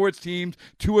helping sports teams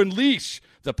to unleash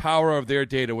the power of their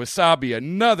data. Wasabi,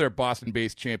 another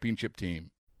Boston-based championship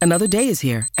team. Another day is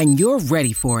here, and you're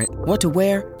ready for it. What to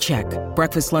wear? Check.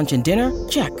 Breakfast, lunch, and dinner?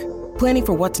 Check. Planning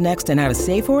for what's next and how to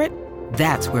save for it?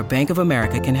 That's where Bank of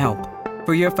America can help.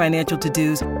 For your financial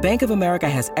to-dos, Bank of America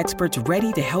has experts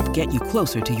ready to help get you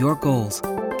closer to your goals.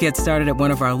 Get started at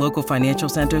one of our local financial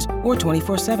centers or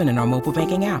 24/7 in our mobile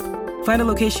banking app. Find a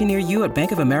location near you at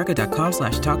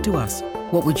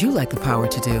bankofamerica.com/talktous. What would you like the power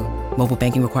to do? Mobile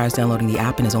banking requires downloading the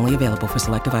app and is only available for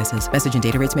select devices. Message and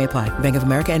data rates may apply. Bank of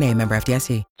America NA, member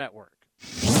FDIC. Network.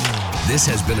 This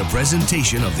has been a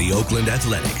presentation of the Oakland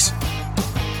Athletics.